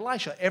over on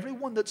Elisha.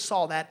 Everyone that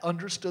saw that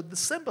understood the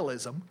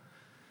symbolism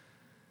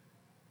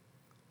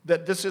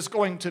that this is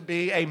going to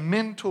be a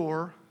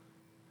mentor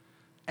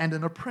and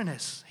an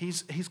apprentice.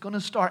 He's going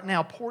to start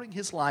now pouring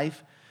his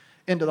life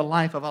into the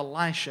life of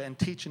Elisha and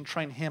teach and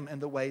train him in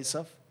the ways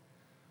of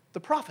the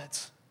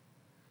prophets.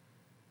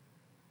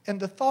 And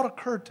the thought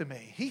occurred to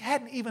me, he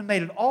hadn't even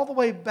made it all the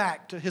way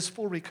back to his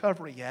full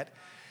recovery yet,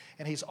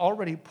 and he's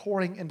already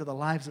pouring into the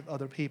lives of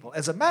other people.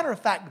 As a matter of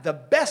fact, the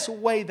best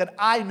way that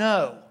I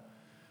know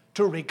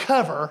to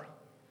recover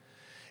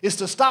is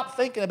to stop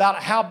thinking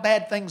about how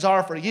bad things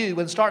are for you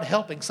and start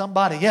helping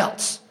somebody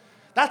else.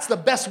 That's the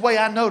best way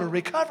I know to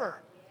recover.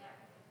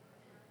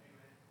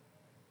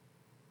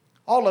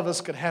 All of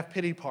us could have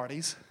pity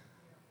parties.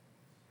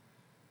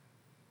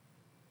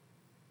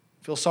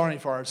 Feel sorry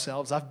for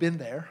ourselves. I've been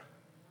there.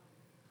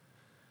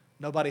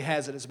 Nobody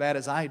has it as bad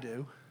as I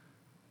do.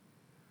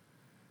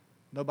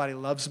 Nobody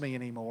loves me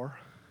anymore.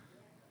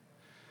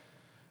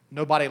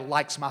 Nobody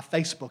likes my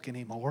Facebook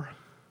anymore.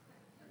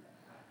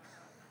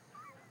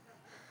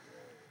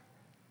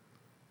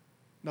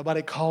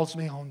 Nobody calls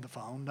me on the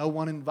phone. No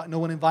one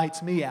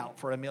invites me out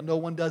for a meal. No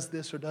one does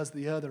this or does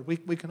the other. We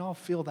can all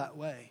feel that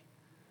way.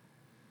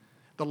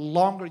 The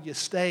longer you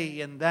stay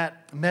in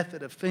that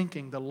method of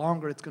thinking, the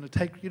longer it's going to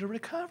take you to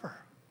recover.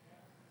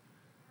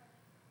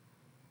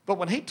 But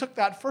when he took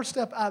that first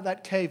step out of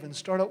that cave and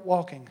started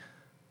walking,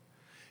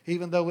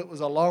 even though it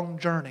was a long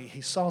journey,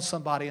 he saw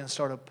somebody and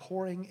started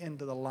pouring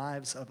into the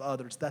lives of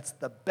others. That's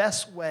the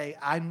best way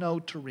I know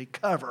to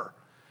recover,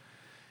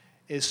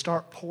 is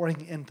start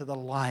pouring into the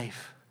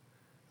life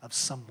of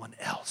someone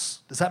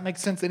else. Does that make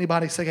sense?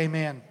 Anybody say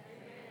amen?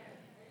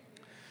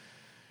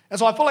 And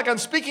so I feel like I'm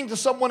speaking to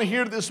someone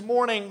here this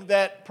morning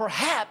that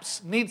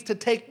perhaps needs to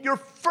take your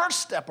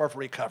first step of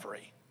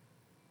recovery.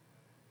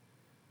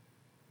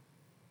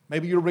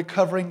 Maybe you're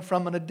recovering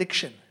from an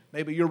addiction.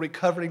 Maybe you're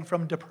recovering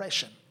from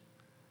depression.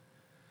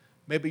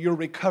 Maybe you're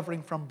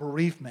recovering from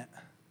bereavement.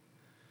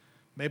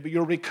 Maybe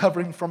you're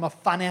recovering from a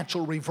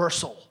financial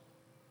reversal.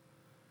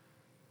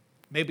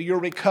 Maybe you're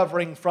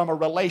recovering from a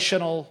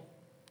relational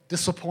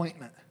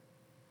disappointment.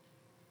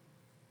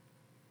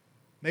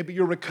 Maybe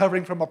you're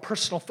recovering from a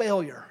personal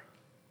failure.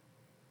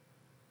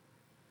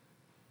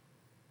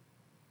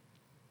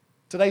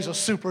 Today's a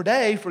super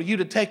day for you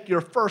to take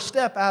your first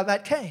step out of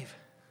that cave.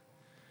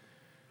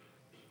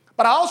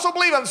 But I also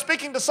believe I'm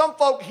speaking to some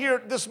folk here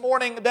this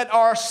morning that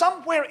are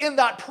somewhere in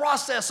that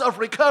process of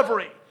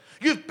recovery.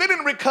 You've been in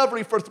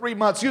recovery for 3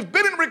 months. You've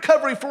been in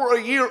recovery for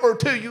a year or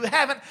two. You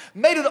haven't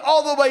made it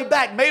all the way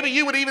back. Maybe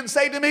you would even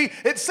say to me,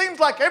 it seems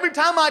like every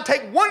time I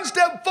take one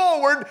step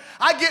forward,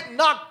 I get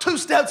knocked 2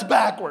 steps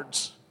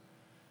backwards.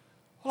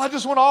 Well, I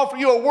just want to offer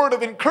you a word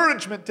of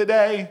encouragement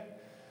today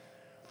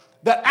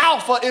that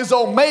Alpha is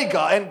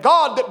Omega, and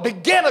God that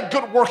began a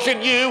good work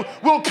in you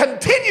will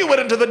continue it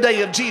into the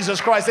day of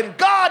Jesus Christ, and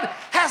God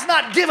has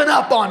not given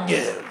up on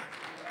you.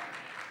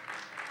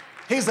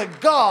 He's a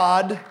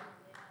God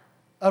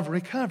of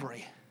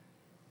recovery.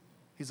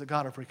 He's a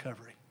God of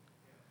recovery.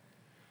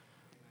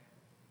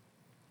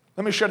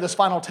 Let me share this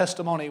final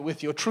testimony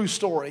with you, a true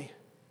story.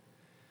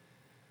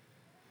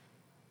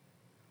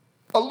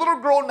 A little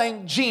girl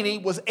named Jeannie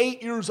was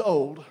 8 years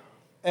old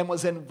and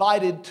was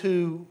invited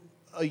to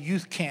a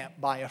youth camp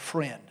by a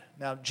friend.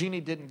 Now, Jeannie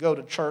didn't go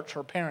to church.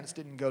 Her parents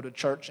didn't go to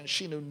church, and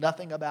she knew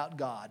nothing about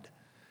God.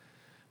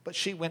 But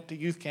she went to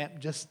youth camp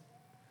just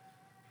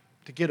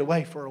to get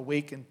away for a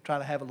week and try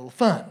to have a little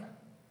fun.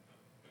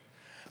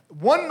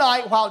 One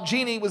night while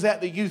Jeannie was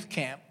at the youth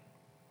camp,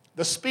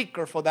 the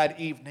speaker for that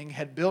evening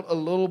had built a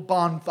little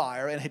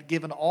bonfire and had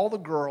given all the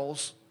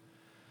girls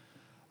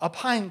a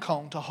pine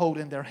cone to hold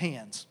in their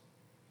hands.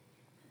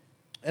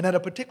 And at a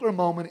particular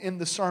moment in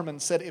the sermon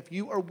said, if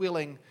you are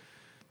willing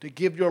to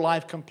give your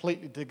life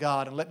completely to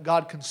God and let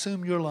God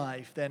consume your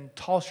life, then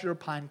toss your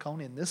pine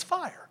cone in this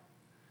fire.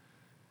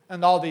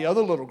 And all the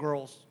other little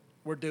girls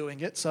were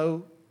doing it,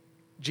 so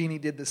Jeannie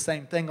did the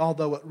same thing,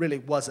 although it really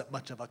wasn't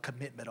much of a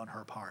commitment on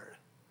her part.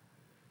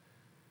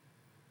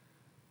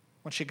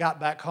 When she got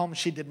back home,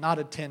 she did not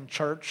attend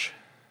church.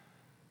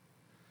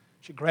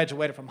 She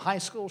graduated from high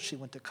school. She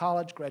went to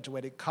college,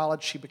 graduated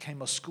college. She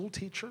became a school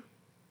teacher.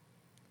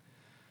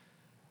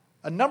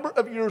 A number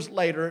of years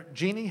later,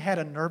 Jeannie had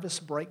a nervous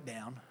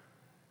breakdown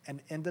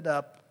and ended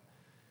up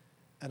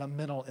in a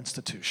mental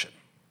institution.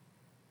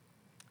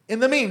 In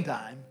the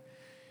meantime,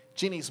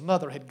 Jeannie's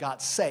mother had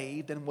got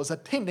saved and was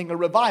attending a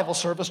revival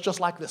service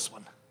just like this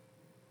one.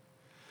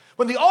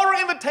 When the altar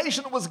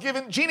invitation was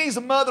given, Jeannie's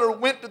mother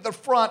went to the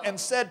front and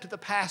said to the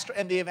pastor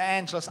and the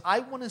evangelist,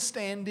 I want to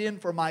stand in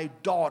for my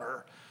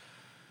daughter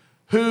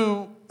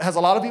who has a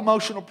lot of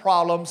emotional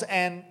problems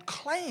and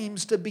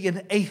claims to be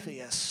an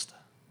atheist,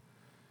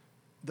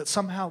 that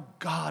somehow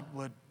God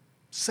would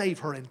save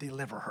her and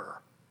deliver her.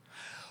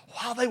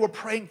 While they were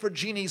praying for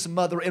Jeannie's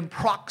mother in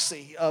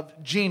proxy of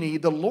Jeannie,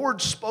 the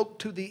Lord spoke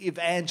to the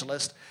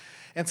evangelist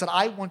and said,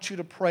 I want you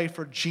to pray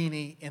for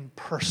Jeannie in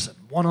person,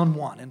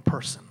 one-on-one in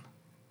person.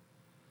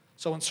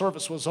 So when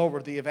service was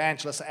over, the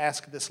evangelist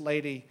asked this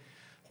lady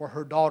where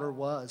her daughter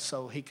was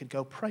so he could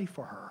go pray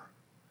for her.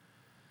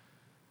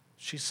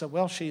 She said,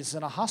 well, she's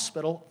in a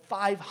hospital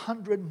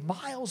 500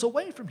 miles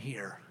away from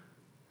here.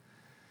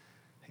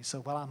 He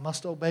said, well, I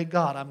must obey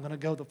God. I'm going to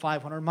go the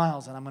 500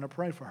 miles and I'm going to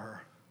pray for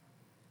her.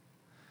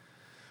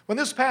 When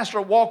this pastor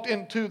walked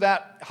into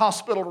that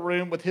hospital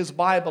room with his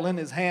Bible in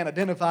his hand,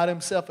 identified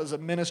himself as a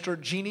minister,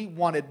 Jeannie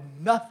wanted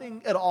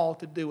nothing at all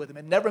to do with him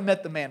and never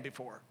met the man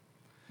before.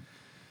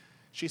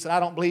 She said,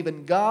 I don't believe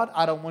in God.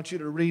 I don't want you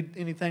to read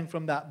anything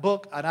from that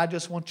book, and I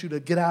just want you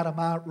to get out of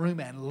my room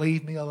and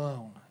leave me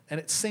alone. And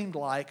it seemed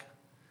like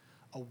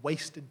a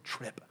wasted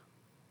trip.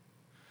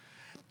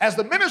 As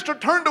the minister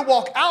turned to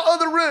walk out of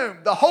the room,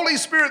 the Holy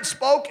Spirit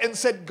spoke and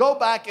said, go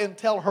back and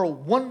tell her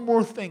one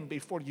more thing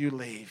before you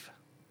leave.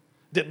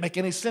 Didn't make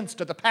any sense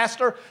to the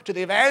pastor, to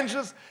the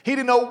evangelist. He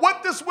didn't know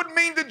what this would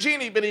mean to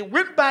Jeannie, but he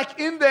went back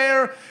in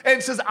there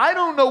and says, I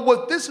don't know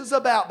what this is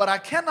about, but I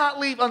cannot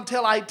leave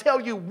until I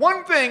tell you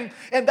one thing,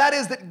 and that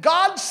is that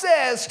God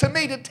says to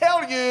me to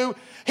tell you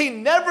He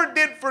never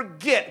did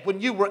forget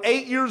when you were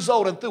 8 years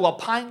old and threw a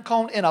pine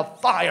cone in a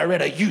fire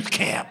at a youth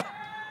camp.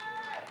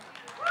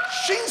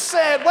 She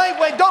said,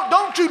 wait,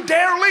 don't you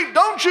dare leave.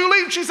 Don't you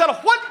leave. She said,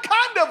 what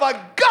kind of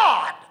a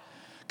God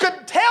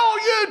could tell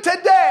you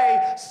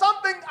today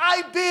something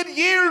I did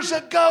years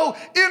ago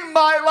in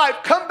my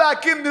life? Come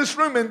back in this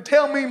room and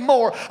tell me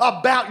more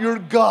about your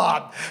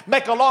God.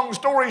 Make a long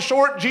story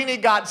short, Jeannie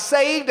got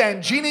saved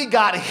and Jeannie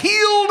got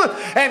healed,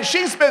 and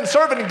she's been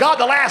serving God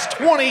the last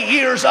 20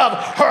 years of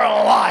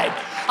her life.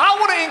 I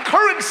want to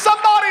encourage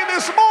somebody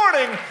this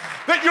morning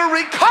that your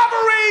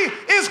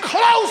recovery is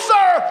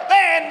closer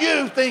than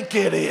you think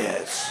it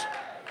is.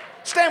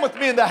 Stand with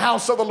me in the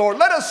house of the Lord.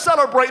 Let us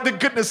celebrate the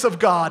goodness of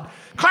God.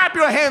 Clap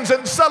your hands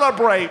and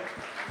celebrate.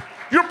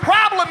 Your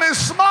problem is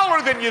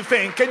smaller than you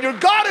think, and your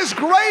God is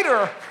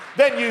greater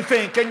than you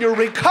think, and your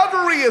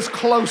recovery is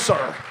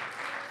closer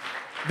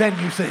than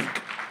you think.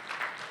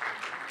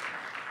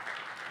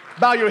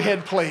 Bow your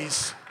head,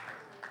 please.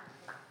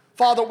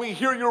 Father, we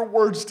hear your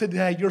words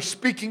today. You're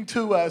speaking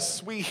to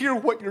us. We hear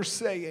what you're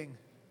saying.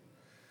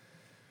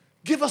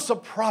 Give us a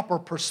proper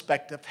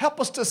perspective.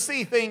 Help us to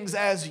see things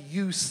as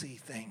you see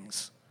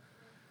things.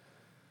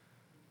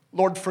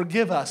 Lord,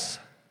 forgive us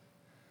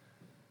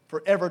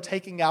for ever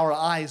taking our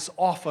eyes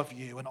off of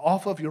you and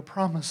off of your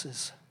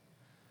promises.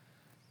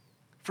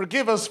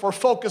 Forgive us for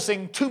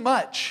focusing too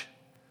much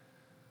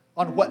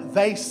on what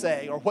they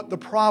say or what the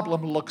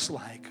problem looks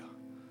like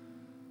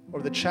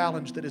or the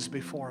challenge that is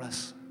before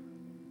us.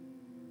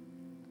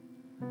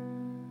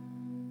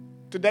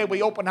 Today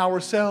we open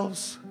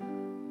ourselves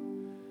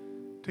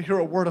to hear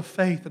a word of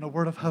faith and a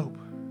word of hope.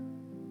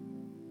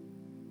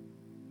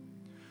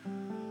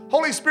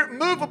 Holy Spirit,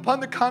 move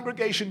upon the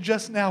congregation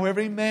just now,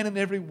 every man and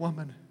every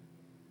woman,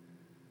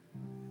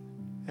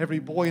 every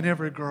boy and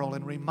every girl,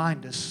 and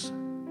remind us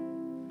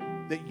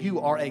that you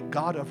are a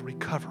God of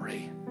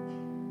recovery,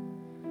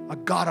 a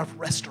God of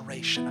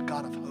restoration, a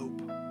God of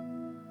hope.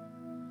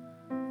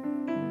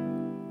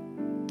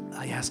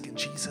 I ask in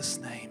Jesus'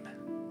 name.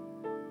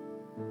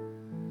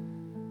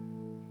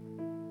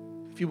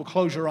 If you will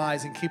close your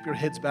eyes and keep your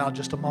heads bowed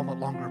just a moment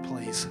longer,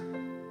 please.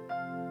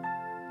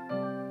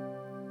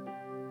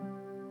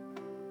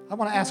 I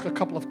want to ask a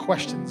couple of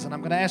questions, and I'm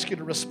going to ask you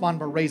to respond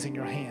by raising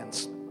your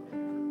hands.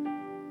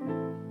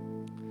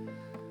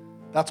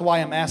 That's why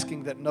I'm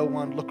asking that no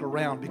one look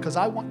around, because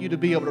I want you to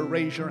be able to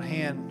raise your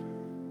hand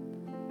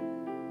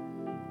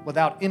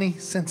without any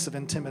sense of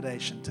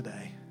intimidation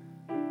today.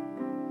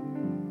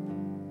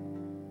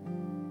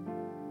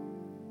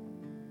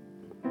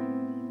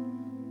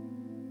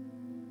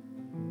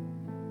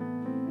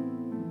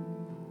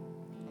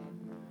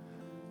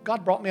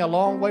 God brought me a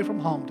long way from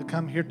home to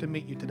come here to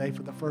meet you today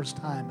for the first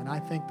time, and I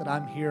think that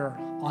I'm here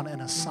on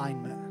an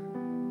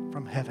assignment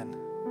from heaven.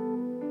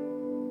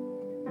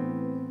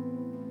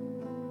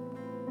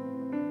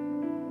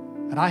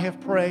 And I have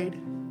prayed,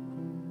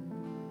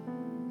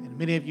 and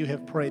many of you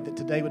have prayed, that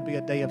today would be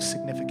a day of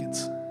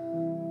significance.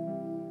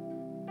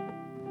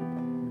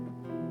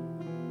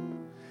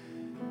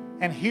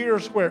 And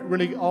here's where it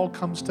really all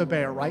comes to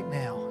bear right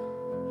now.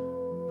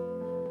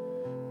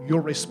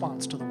 Your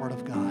response to the Word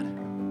of God.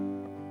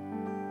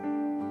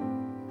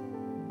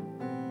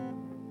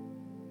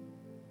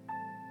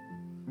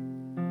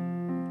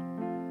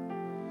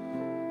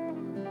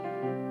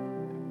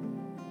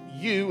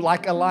 You,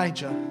 like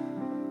Elijah,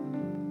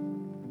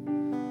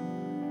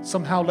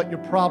 somehow let your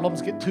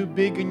problems get too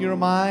big in your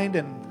mind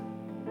and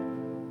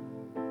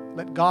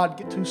let God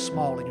get too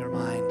small in your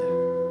mind.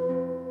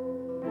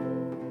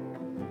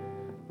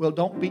 Well,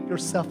 don't beat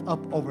yourself up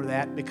over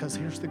that, because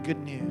here's the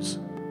good news.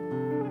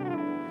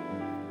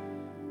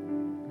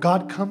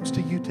 God comes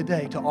to you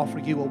today to offer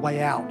you a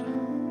way out,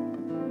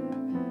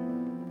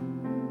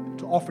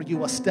 to offer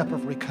you a step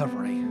of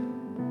recovery.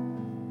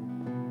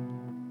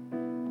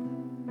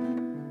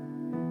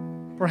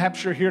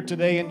 Perhaps you're here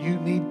today and you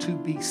need to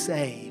be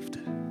saved.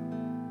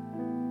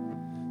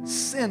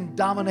 Sin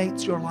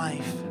dominates your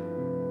life.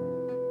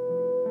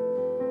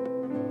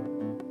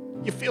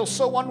 You feel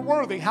so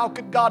unworthy. How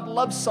could God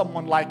love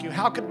someone like you?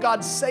 How could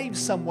God save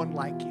someone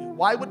like you?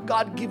 Why would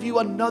God give you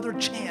another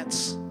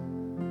chance?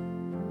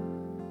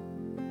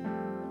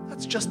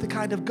 That's just the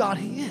kind of God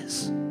He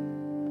is.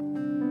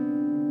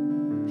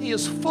 He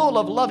is full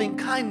of loving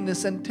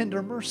kindness and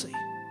tender mercy.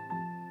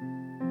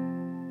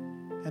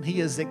 And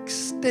He is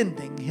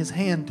extending His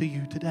hand to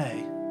you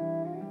today.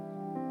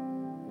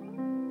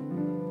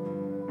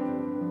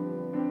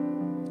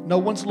 No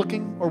one's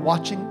looking or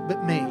watching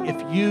but me.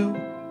 If you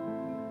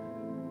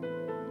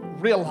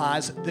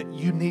realize that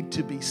you need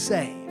to be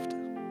saved,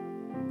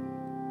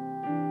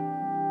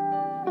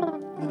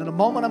 and in a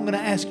moment I'm going to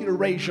ask you to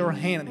raise your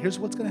hand, and here's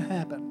what's going to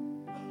happen.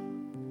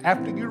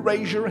 After you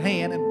raise your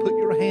hand and put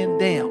your hand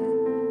down,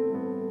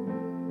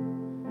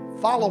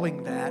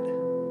 following that,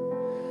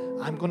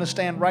 I'm going to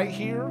stand right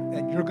here,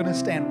 and you're going to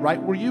stand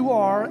right where you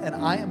are, and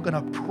I am going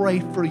to pray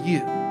for you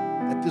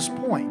at this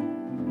point.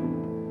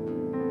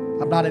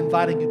 I'm not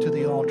inviting you to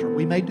the altar.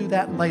 We may do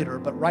that later,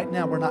 but right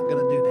now we're not going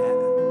to do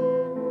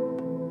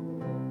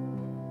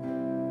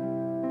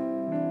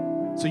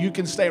that. So you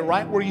can stay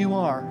right where you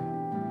are,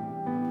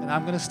 and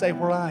I'm going to stay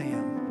where I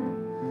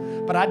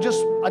am. But I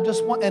just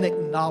want an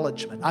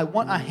acknowledgement. I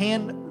want a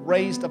hand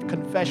raised of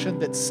confession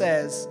that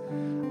says,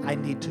 I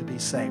need to be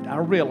saved. I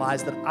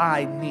realize that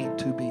I need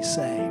to be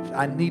saved.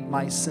 I need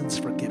my sins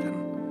forgiven.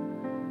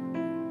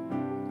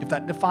 If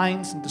that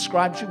defines and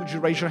describes you, would you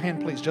raise your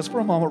hand, please? Just for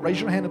a moment, raise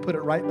your hand and put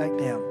it right back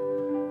down.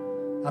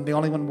 I'm the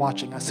only one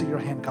watching. I see your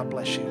hand. God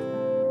bless you.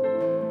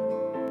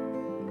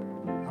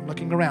 I'm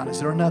looking around. Is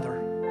there another?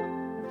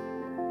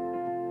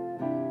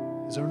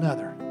 Is there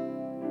another?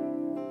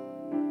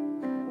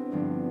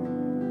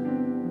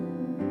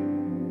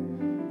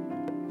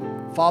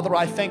 Father,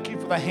 I thank you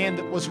for the hand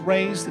that was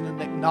raised in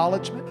an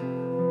acknowledgement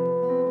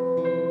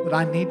that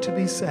I need to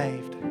be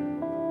saved.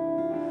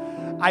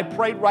 I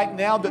pray right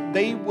now that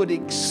they would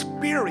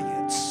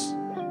experience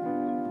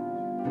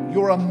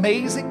your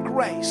amazing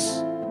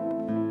grace.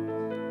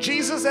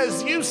 Jesus,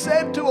 as you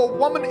said to a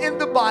woman in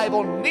the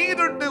Bible,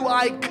 neither do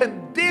I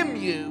condemn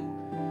you.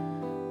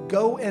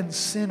 Go and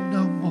sin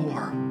no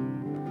more.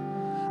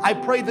 I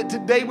pray that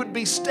today would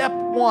be step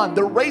one.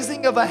 The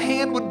raising of a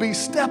hand would be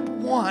step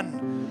one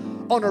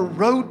on a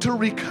road to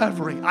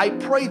recovery. I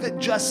pray that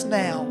just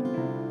now,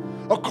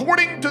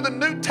 according to the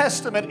New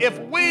Testament, if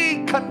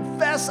we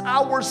confess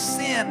our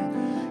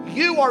sin,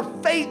 you are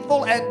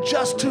faithful and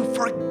just to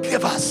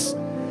forgive us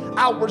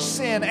our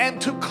sin and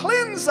to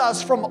cleanse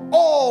us from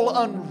all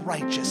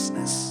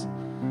unrighteousness.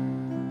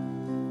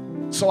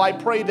 So I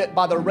pray that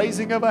by the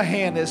raising of a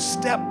hand is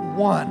step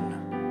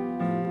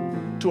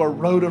one to a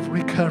road of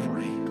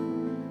recovery.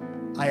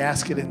 I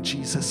ask it in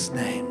Jesus'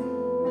 name.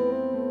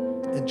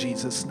 In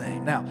Jesus'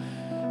 name. Now,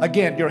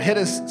 again, your head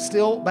is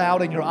still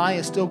bowed and your eye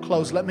is still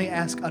closed. Let me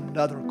ask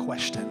another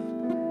question.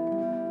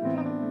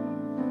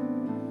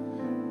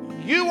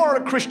 You are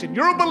a Christian.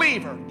 You're a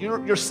believer.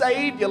 You're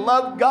saved. You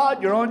love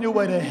God. You're on your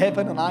way to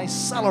heaven, and I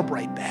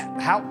celebrate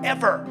that.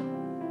 However,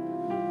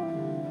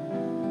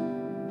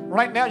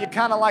 right now you're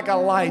kind of like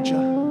Elijah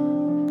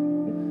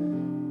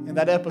in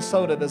that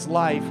episode of his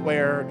life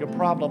where your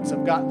problems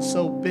have gotten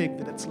so big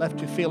that it's left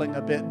you feeling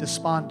a bit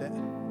despondent.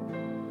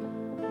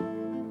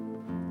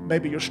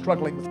 Maybe you're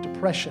struggling with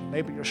depression.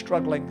 Maybe you're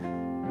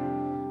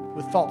struggling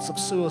with thoughts of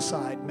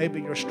suicide.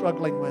 Maybe you're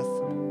struggling with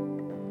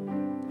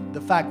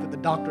the fact that the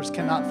doctors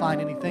cannot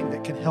find anything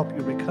that can help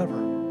you recover.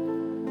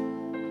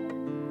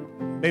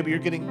 Maybe you're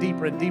getting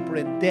deeper and deeper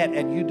in debt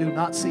and you do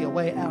not see a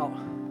way out.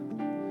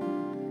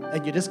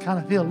 And you just kind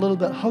of feel a little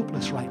bit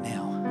hopeless right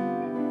now.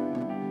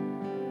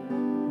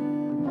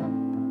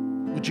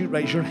 Would you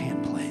raise your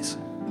hand, please?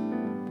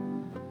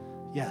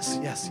 Yes,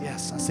 yes,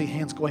 yes. I see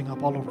hands going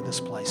up all over this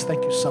place.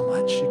 Thank you so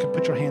much. You can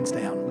put your hands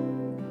down.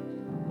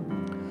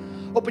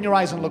 Open your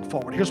eyes and look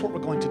forward. Here's what we're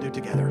going to do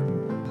together.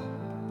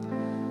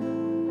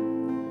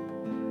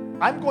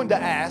 I'm going to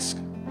ask,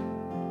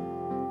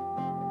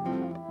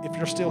 if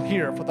you're still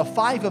here, for the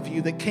 5 of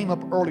you that came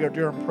up earlier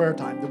during prayer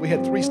time, that we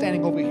had 3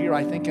 standing over here,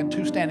 I think, and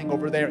 2 standing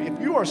over there. If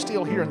you are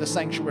still here in the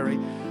sanctuary,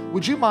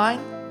 would you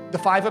mind, the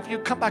 5 of you,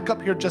 come back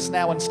up here just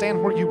now and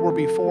stand where you were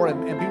before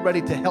and be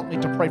ready to help me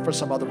to pray for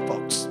some other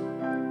folks.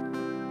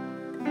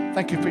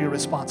 Thank you for your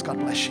response. God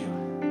bless you.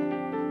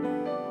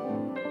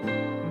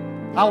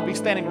 I will be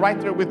standing right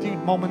there with you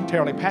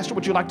momentarily. Pastor,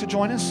 would you like to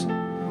join us?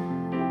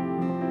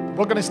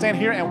 We're going to stand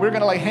here and we're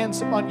going to lay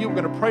hands upon you. We're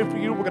going to pray for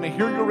you. We're going to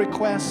hear your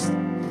requests.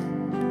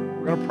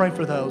 We're going to pray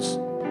for those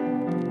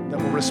that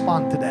will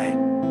respond today.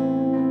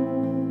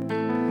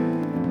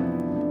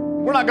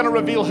 We're not going to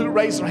reveal who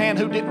raised their hand,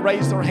 who didn't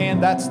raise their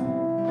hand. That's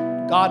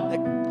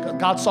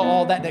God saw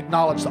all that and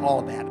acknowledged all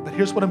of that. But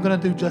here's what I'm going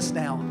to do just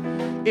now.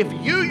 If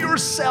you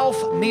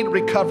yourself need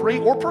recovery,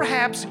 or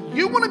perhaps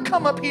you want to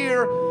come up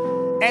here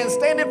and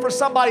stand in for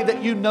somebody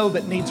that you know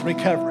that needs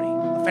recovery,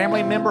 a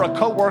family member, a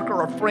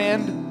coworker, a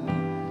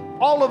friend,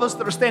 all of us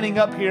that are standing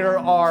up here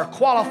are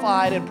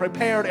qualified and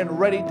prepared and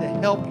ready to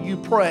help you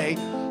pray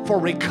for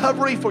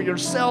recovery for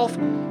yourself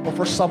or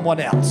for someone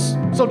else.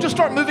 So just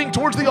start moving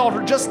towards the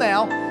altar just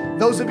now.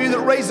 Those of you that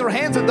raised their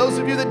hands and those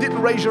of you that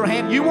didn't raise your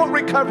hand, you want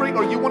recovery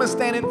or you want to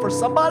stand in for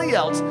somebody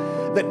else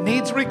that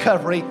needs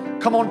recovery,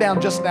 come on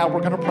down just now. We're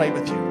going to pray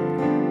with you.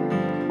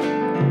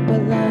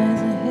 What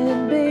lies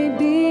ahead may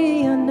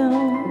be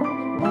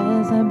unknown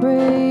as I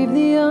brave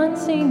the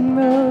unseen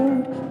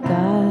road.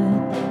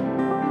 God,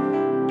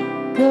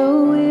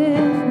 go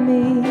with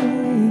me.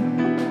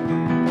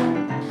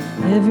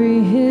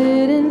 Every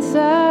hidden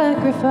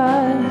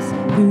sacrifice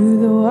through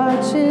the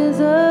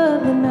watches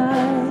of the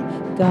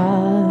night.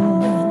 God,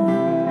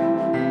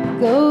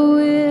 go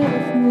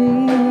with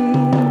me.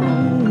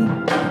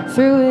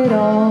 Through it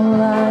all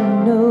I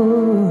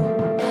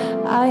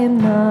know I am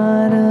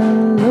not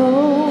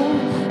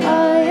alone.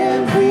 I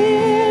am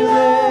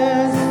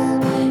fearless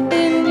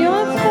in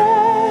your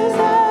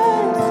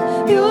presence.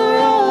 You're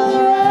all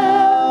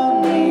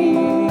around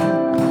me,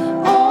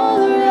 all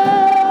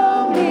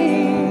around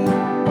me.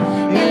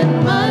 In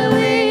my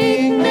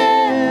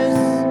weakness,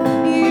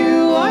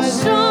 you are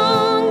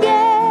strongest.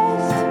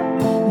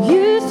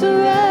 You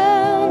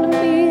surround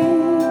me,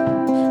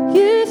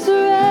 you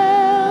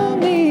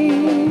surround me.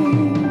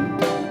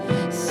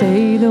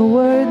 Say the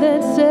word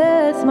that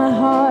sets my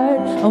heart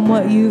on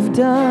what you've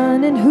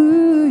done and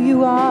who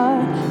you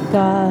are.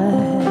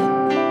 God,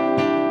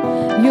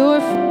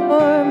 you're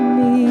for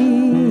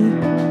me.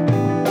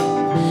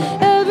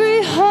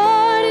 Every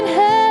hard and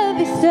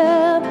heavy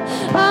step,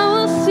 I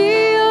will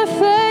see your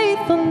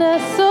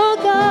faithfulness, oh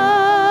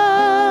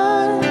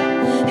God.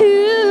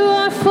 You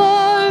are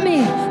for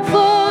me,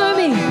 for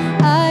me.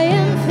 I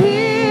am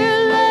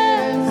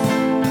fearless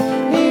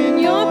in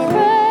your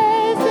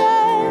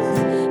presence.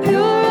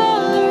 You're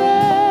all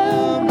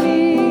around me,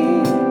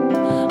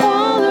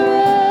 all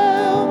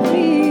around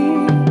me.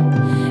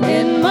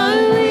 In my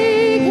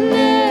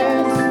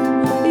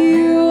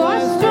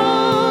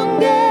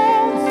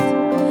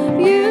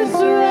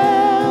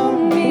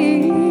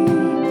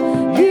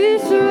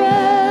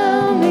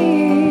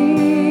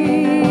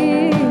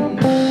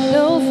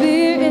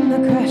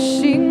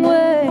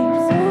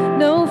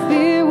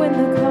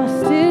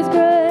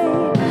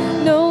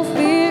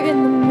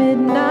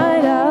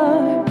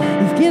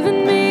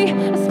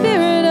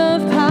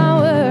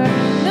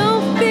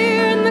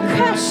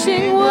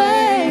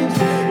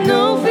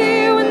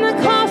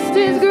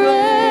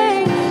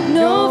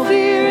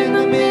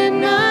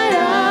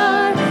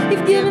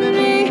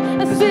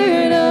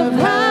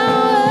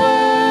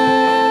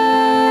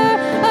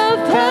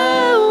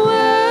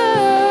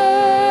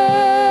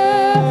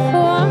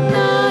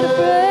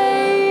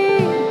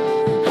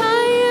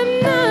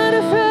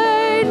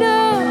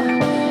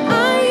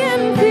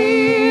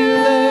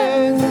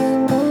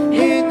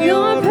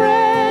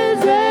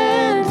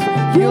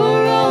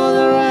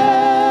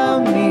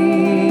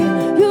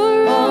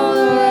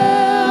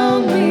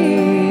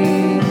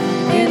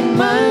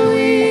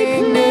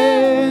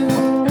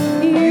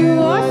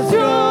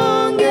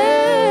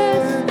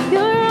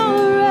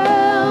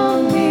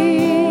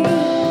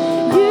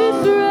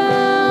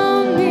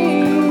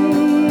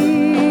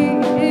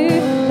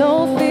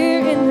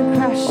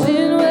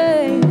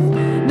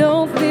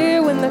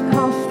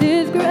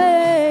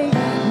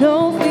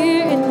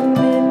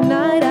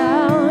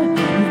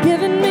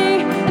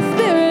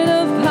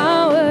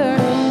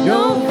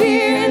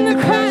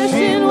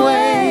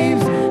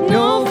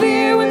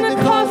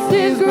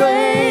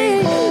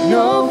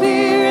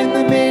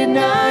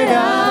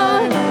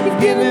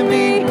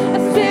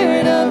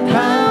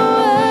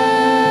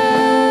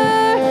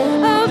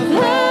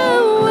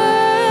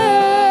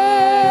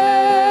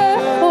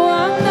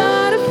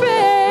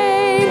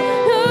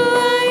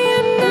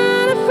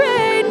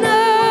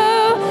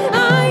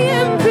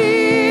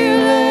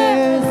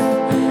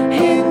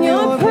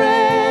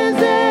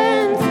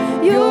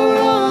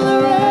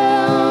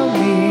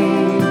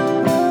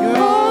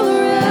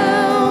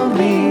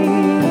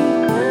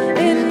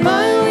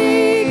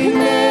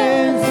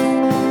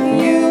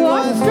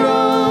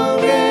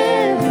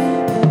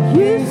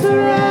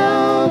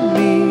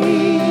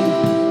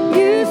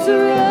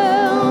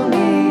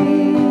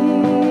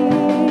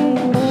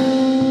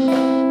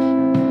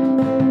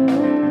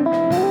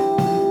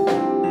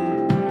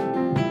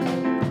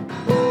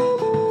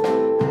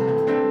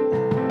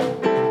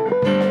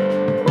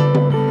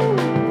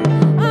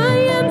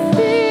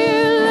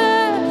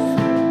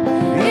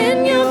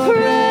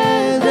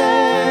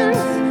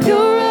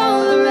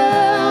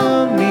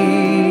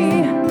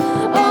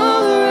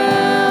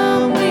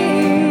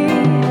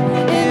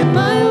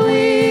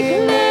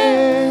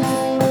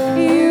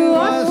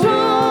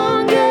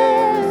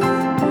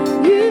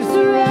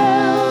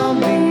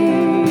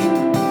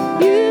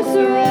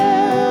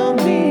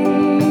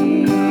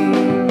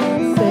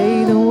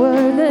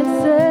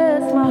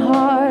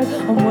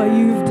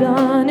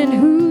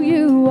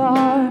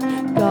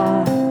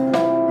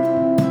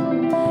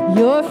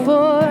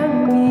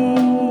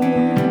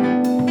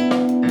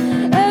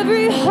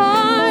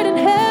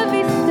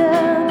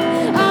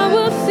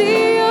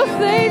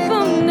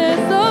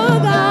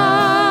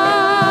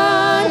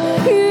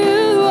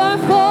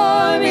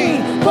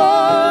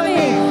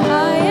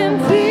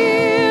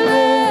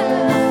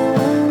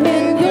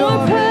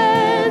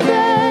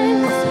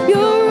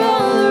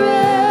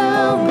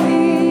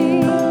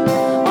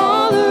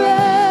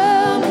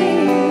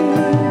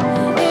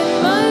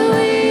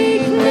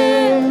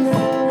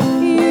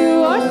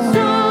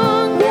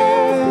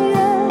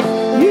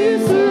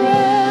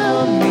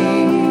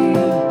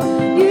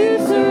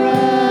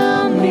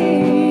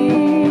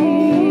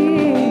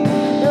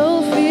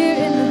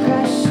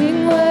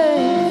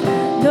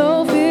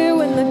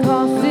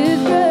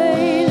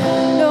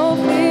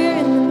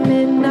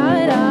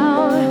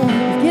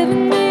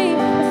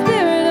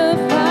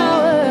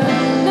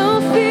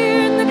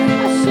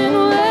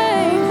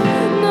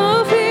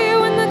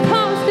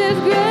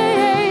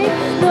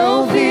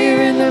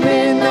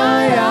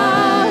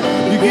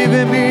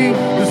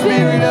afraid. The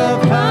spirit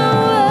of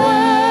power,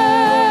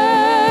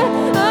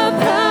 of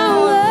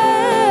power.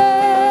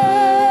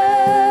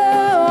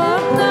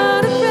 I'm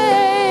not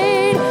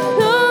afraid.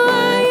 No,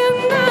 I am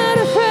not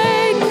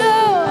afraid. No,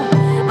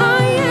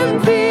 I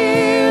am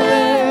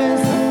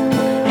fearless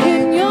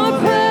in your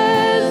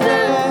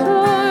presence,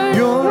 Lord.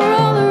 You're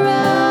all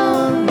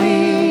around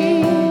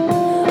me,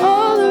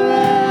 all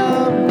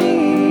around me.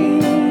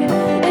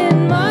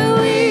 In my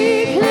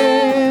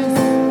weakness,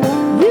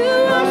 you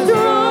are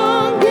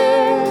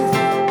strongest.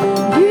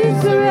 You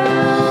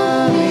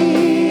surround me,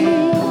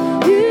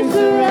 you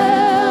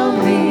surround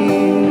me.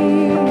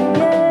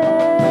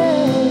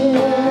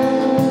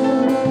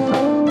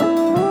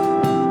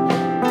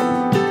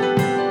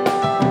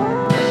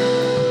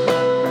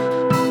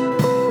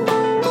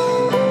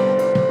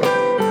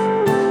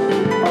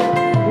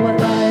 What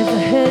lies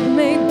ahead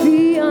may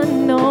be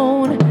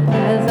unknown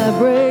as I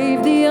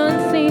brave the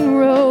unseen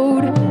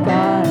road.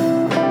 God,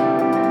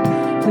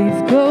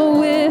 please go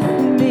with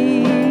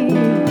me.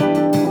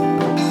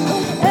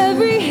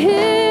 Every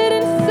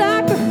hidden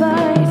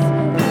sacrifice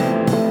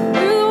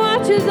through the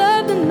watches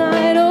of the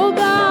night, oh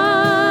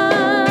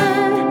God,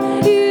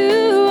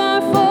 you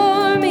are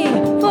for me,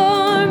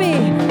 for me.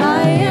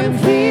 I am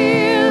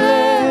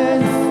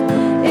fearless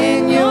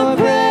in your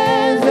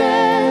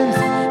presence.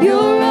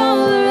 You're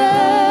all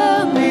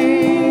around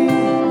me,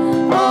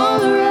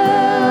 all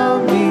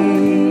around me.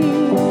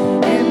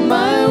 In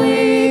my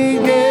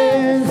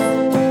weakness,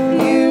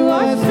 you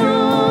are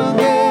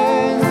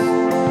strongest.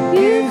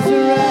 You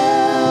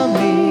surround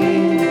me,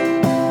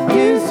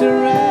 you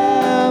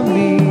surround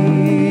me.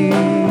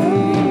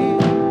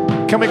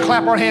 Can we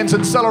clap our hands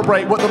and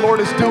celebrate what the Lord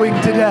is doing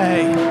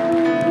today?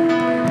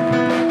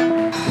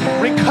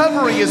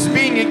 Recovery is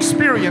being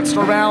experienced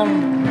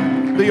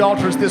around the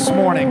altars this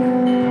morning.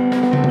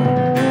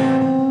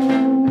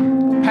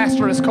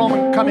 Pastor is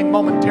coming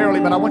momentarily,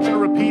 but I want you to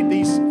repeat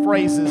these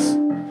phrases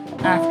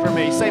after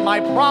me. Say, my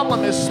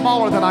problem is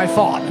smaller than I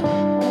thought.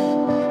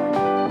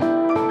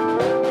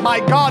 My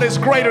God is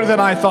greater than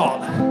I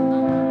thought.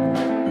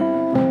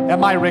 And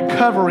my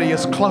recovery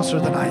is closer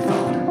than I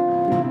thought.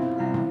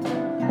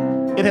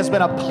 It has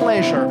been a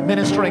pleasure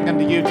ministering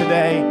unto you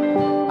today.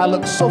 I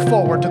look so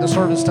forward to the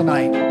service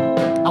tonight.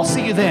 I'll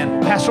see you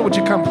then. Pastor, would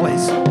you come,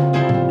 please?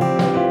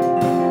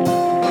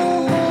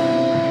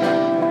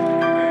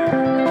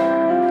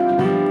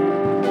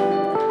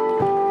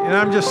 And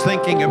I'm just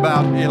thinking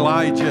about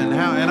Elijah and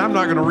how, and I'm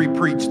not going to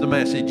re-preach the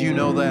message, you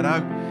know that.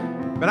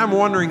 But I'm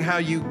wondering how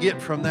you get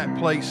from that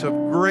place of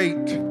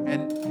great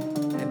and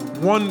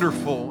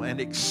wonderful and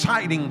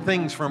exciting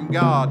things from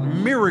God,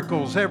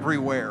 miracles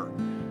everywhere,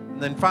 and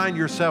then find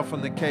yourself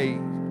in the cave.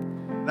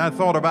 And I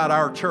thought about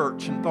our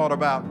church and thought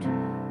about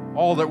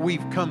all that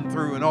we've come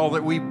through and all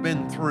that we've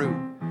been through.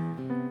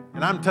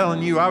 And I'm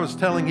telling you, I was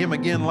telling him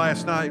again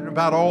last night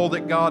about all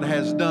that God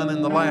has done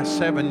in the last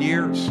 7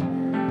 years.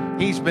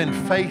 He's been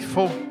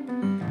faithful.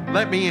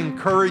 Let me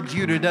encourage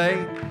you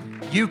today.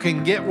 You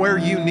can get where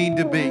you need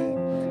to be.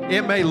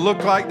 It may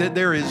look like that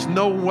there is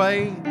no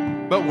way,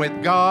 but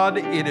with God,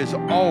 it is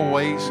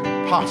always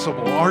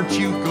possible. Aren't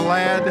you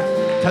glad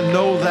to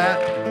know that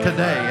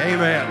today?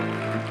 Amen.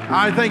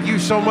 I thank you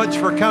so much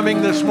for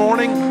coming this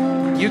morning.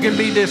 You can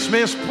be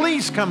dismissed.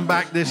 Please come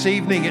back this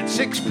evening at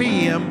 6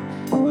 p.m.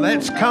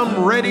 Let's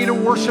come ready to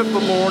worship the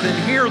Lord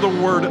and hear the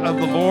word of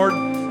the Lord.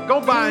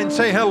 Go by and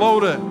say hello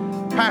to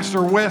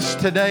Pastor West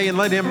today and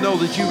let him know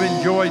that you've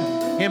enjoyed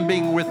him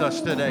being with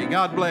us today.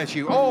 God bless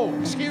you. Oh,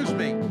 excuse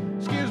me.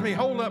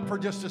 Hold up for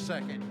just a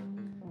second.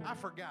 I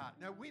forgot.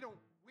 Now, we don't...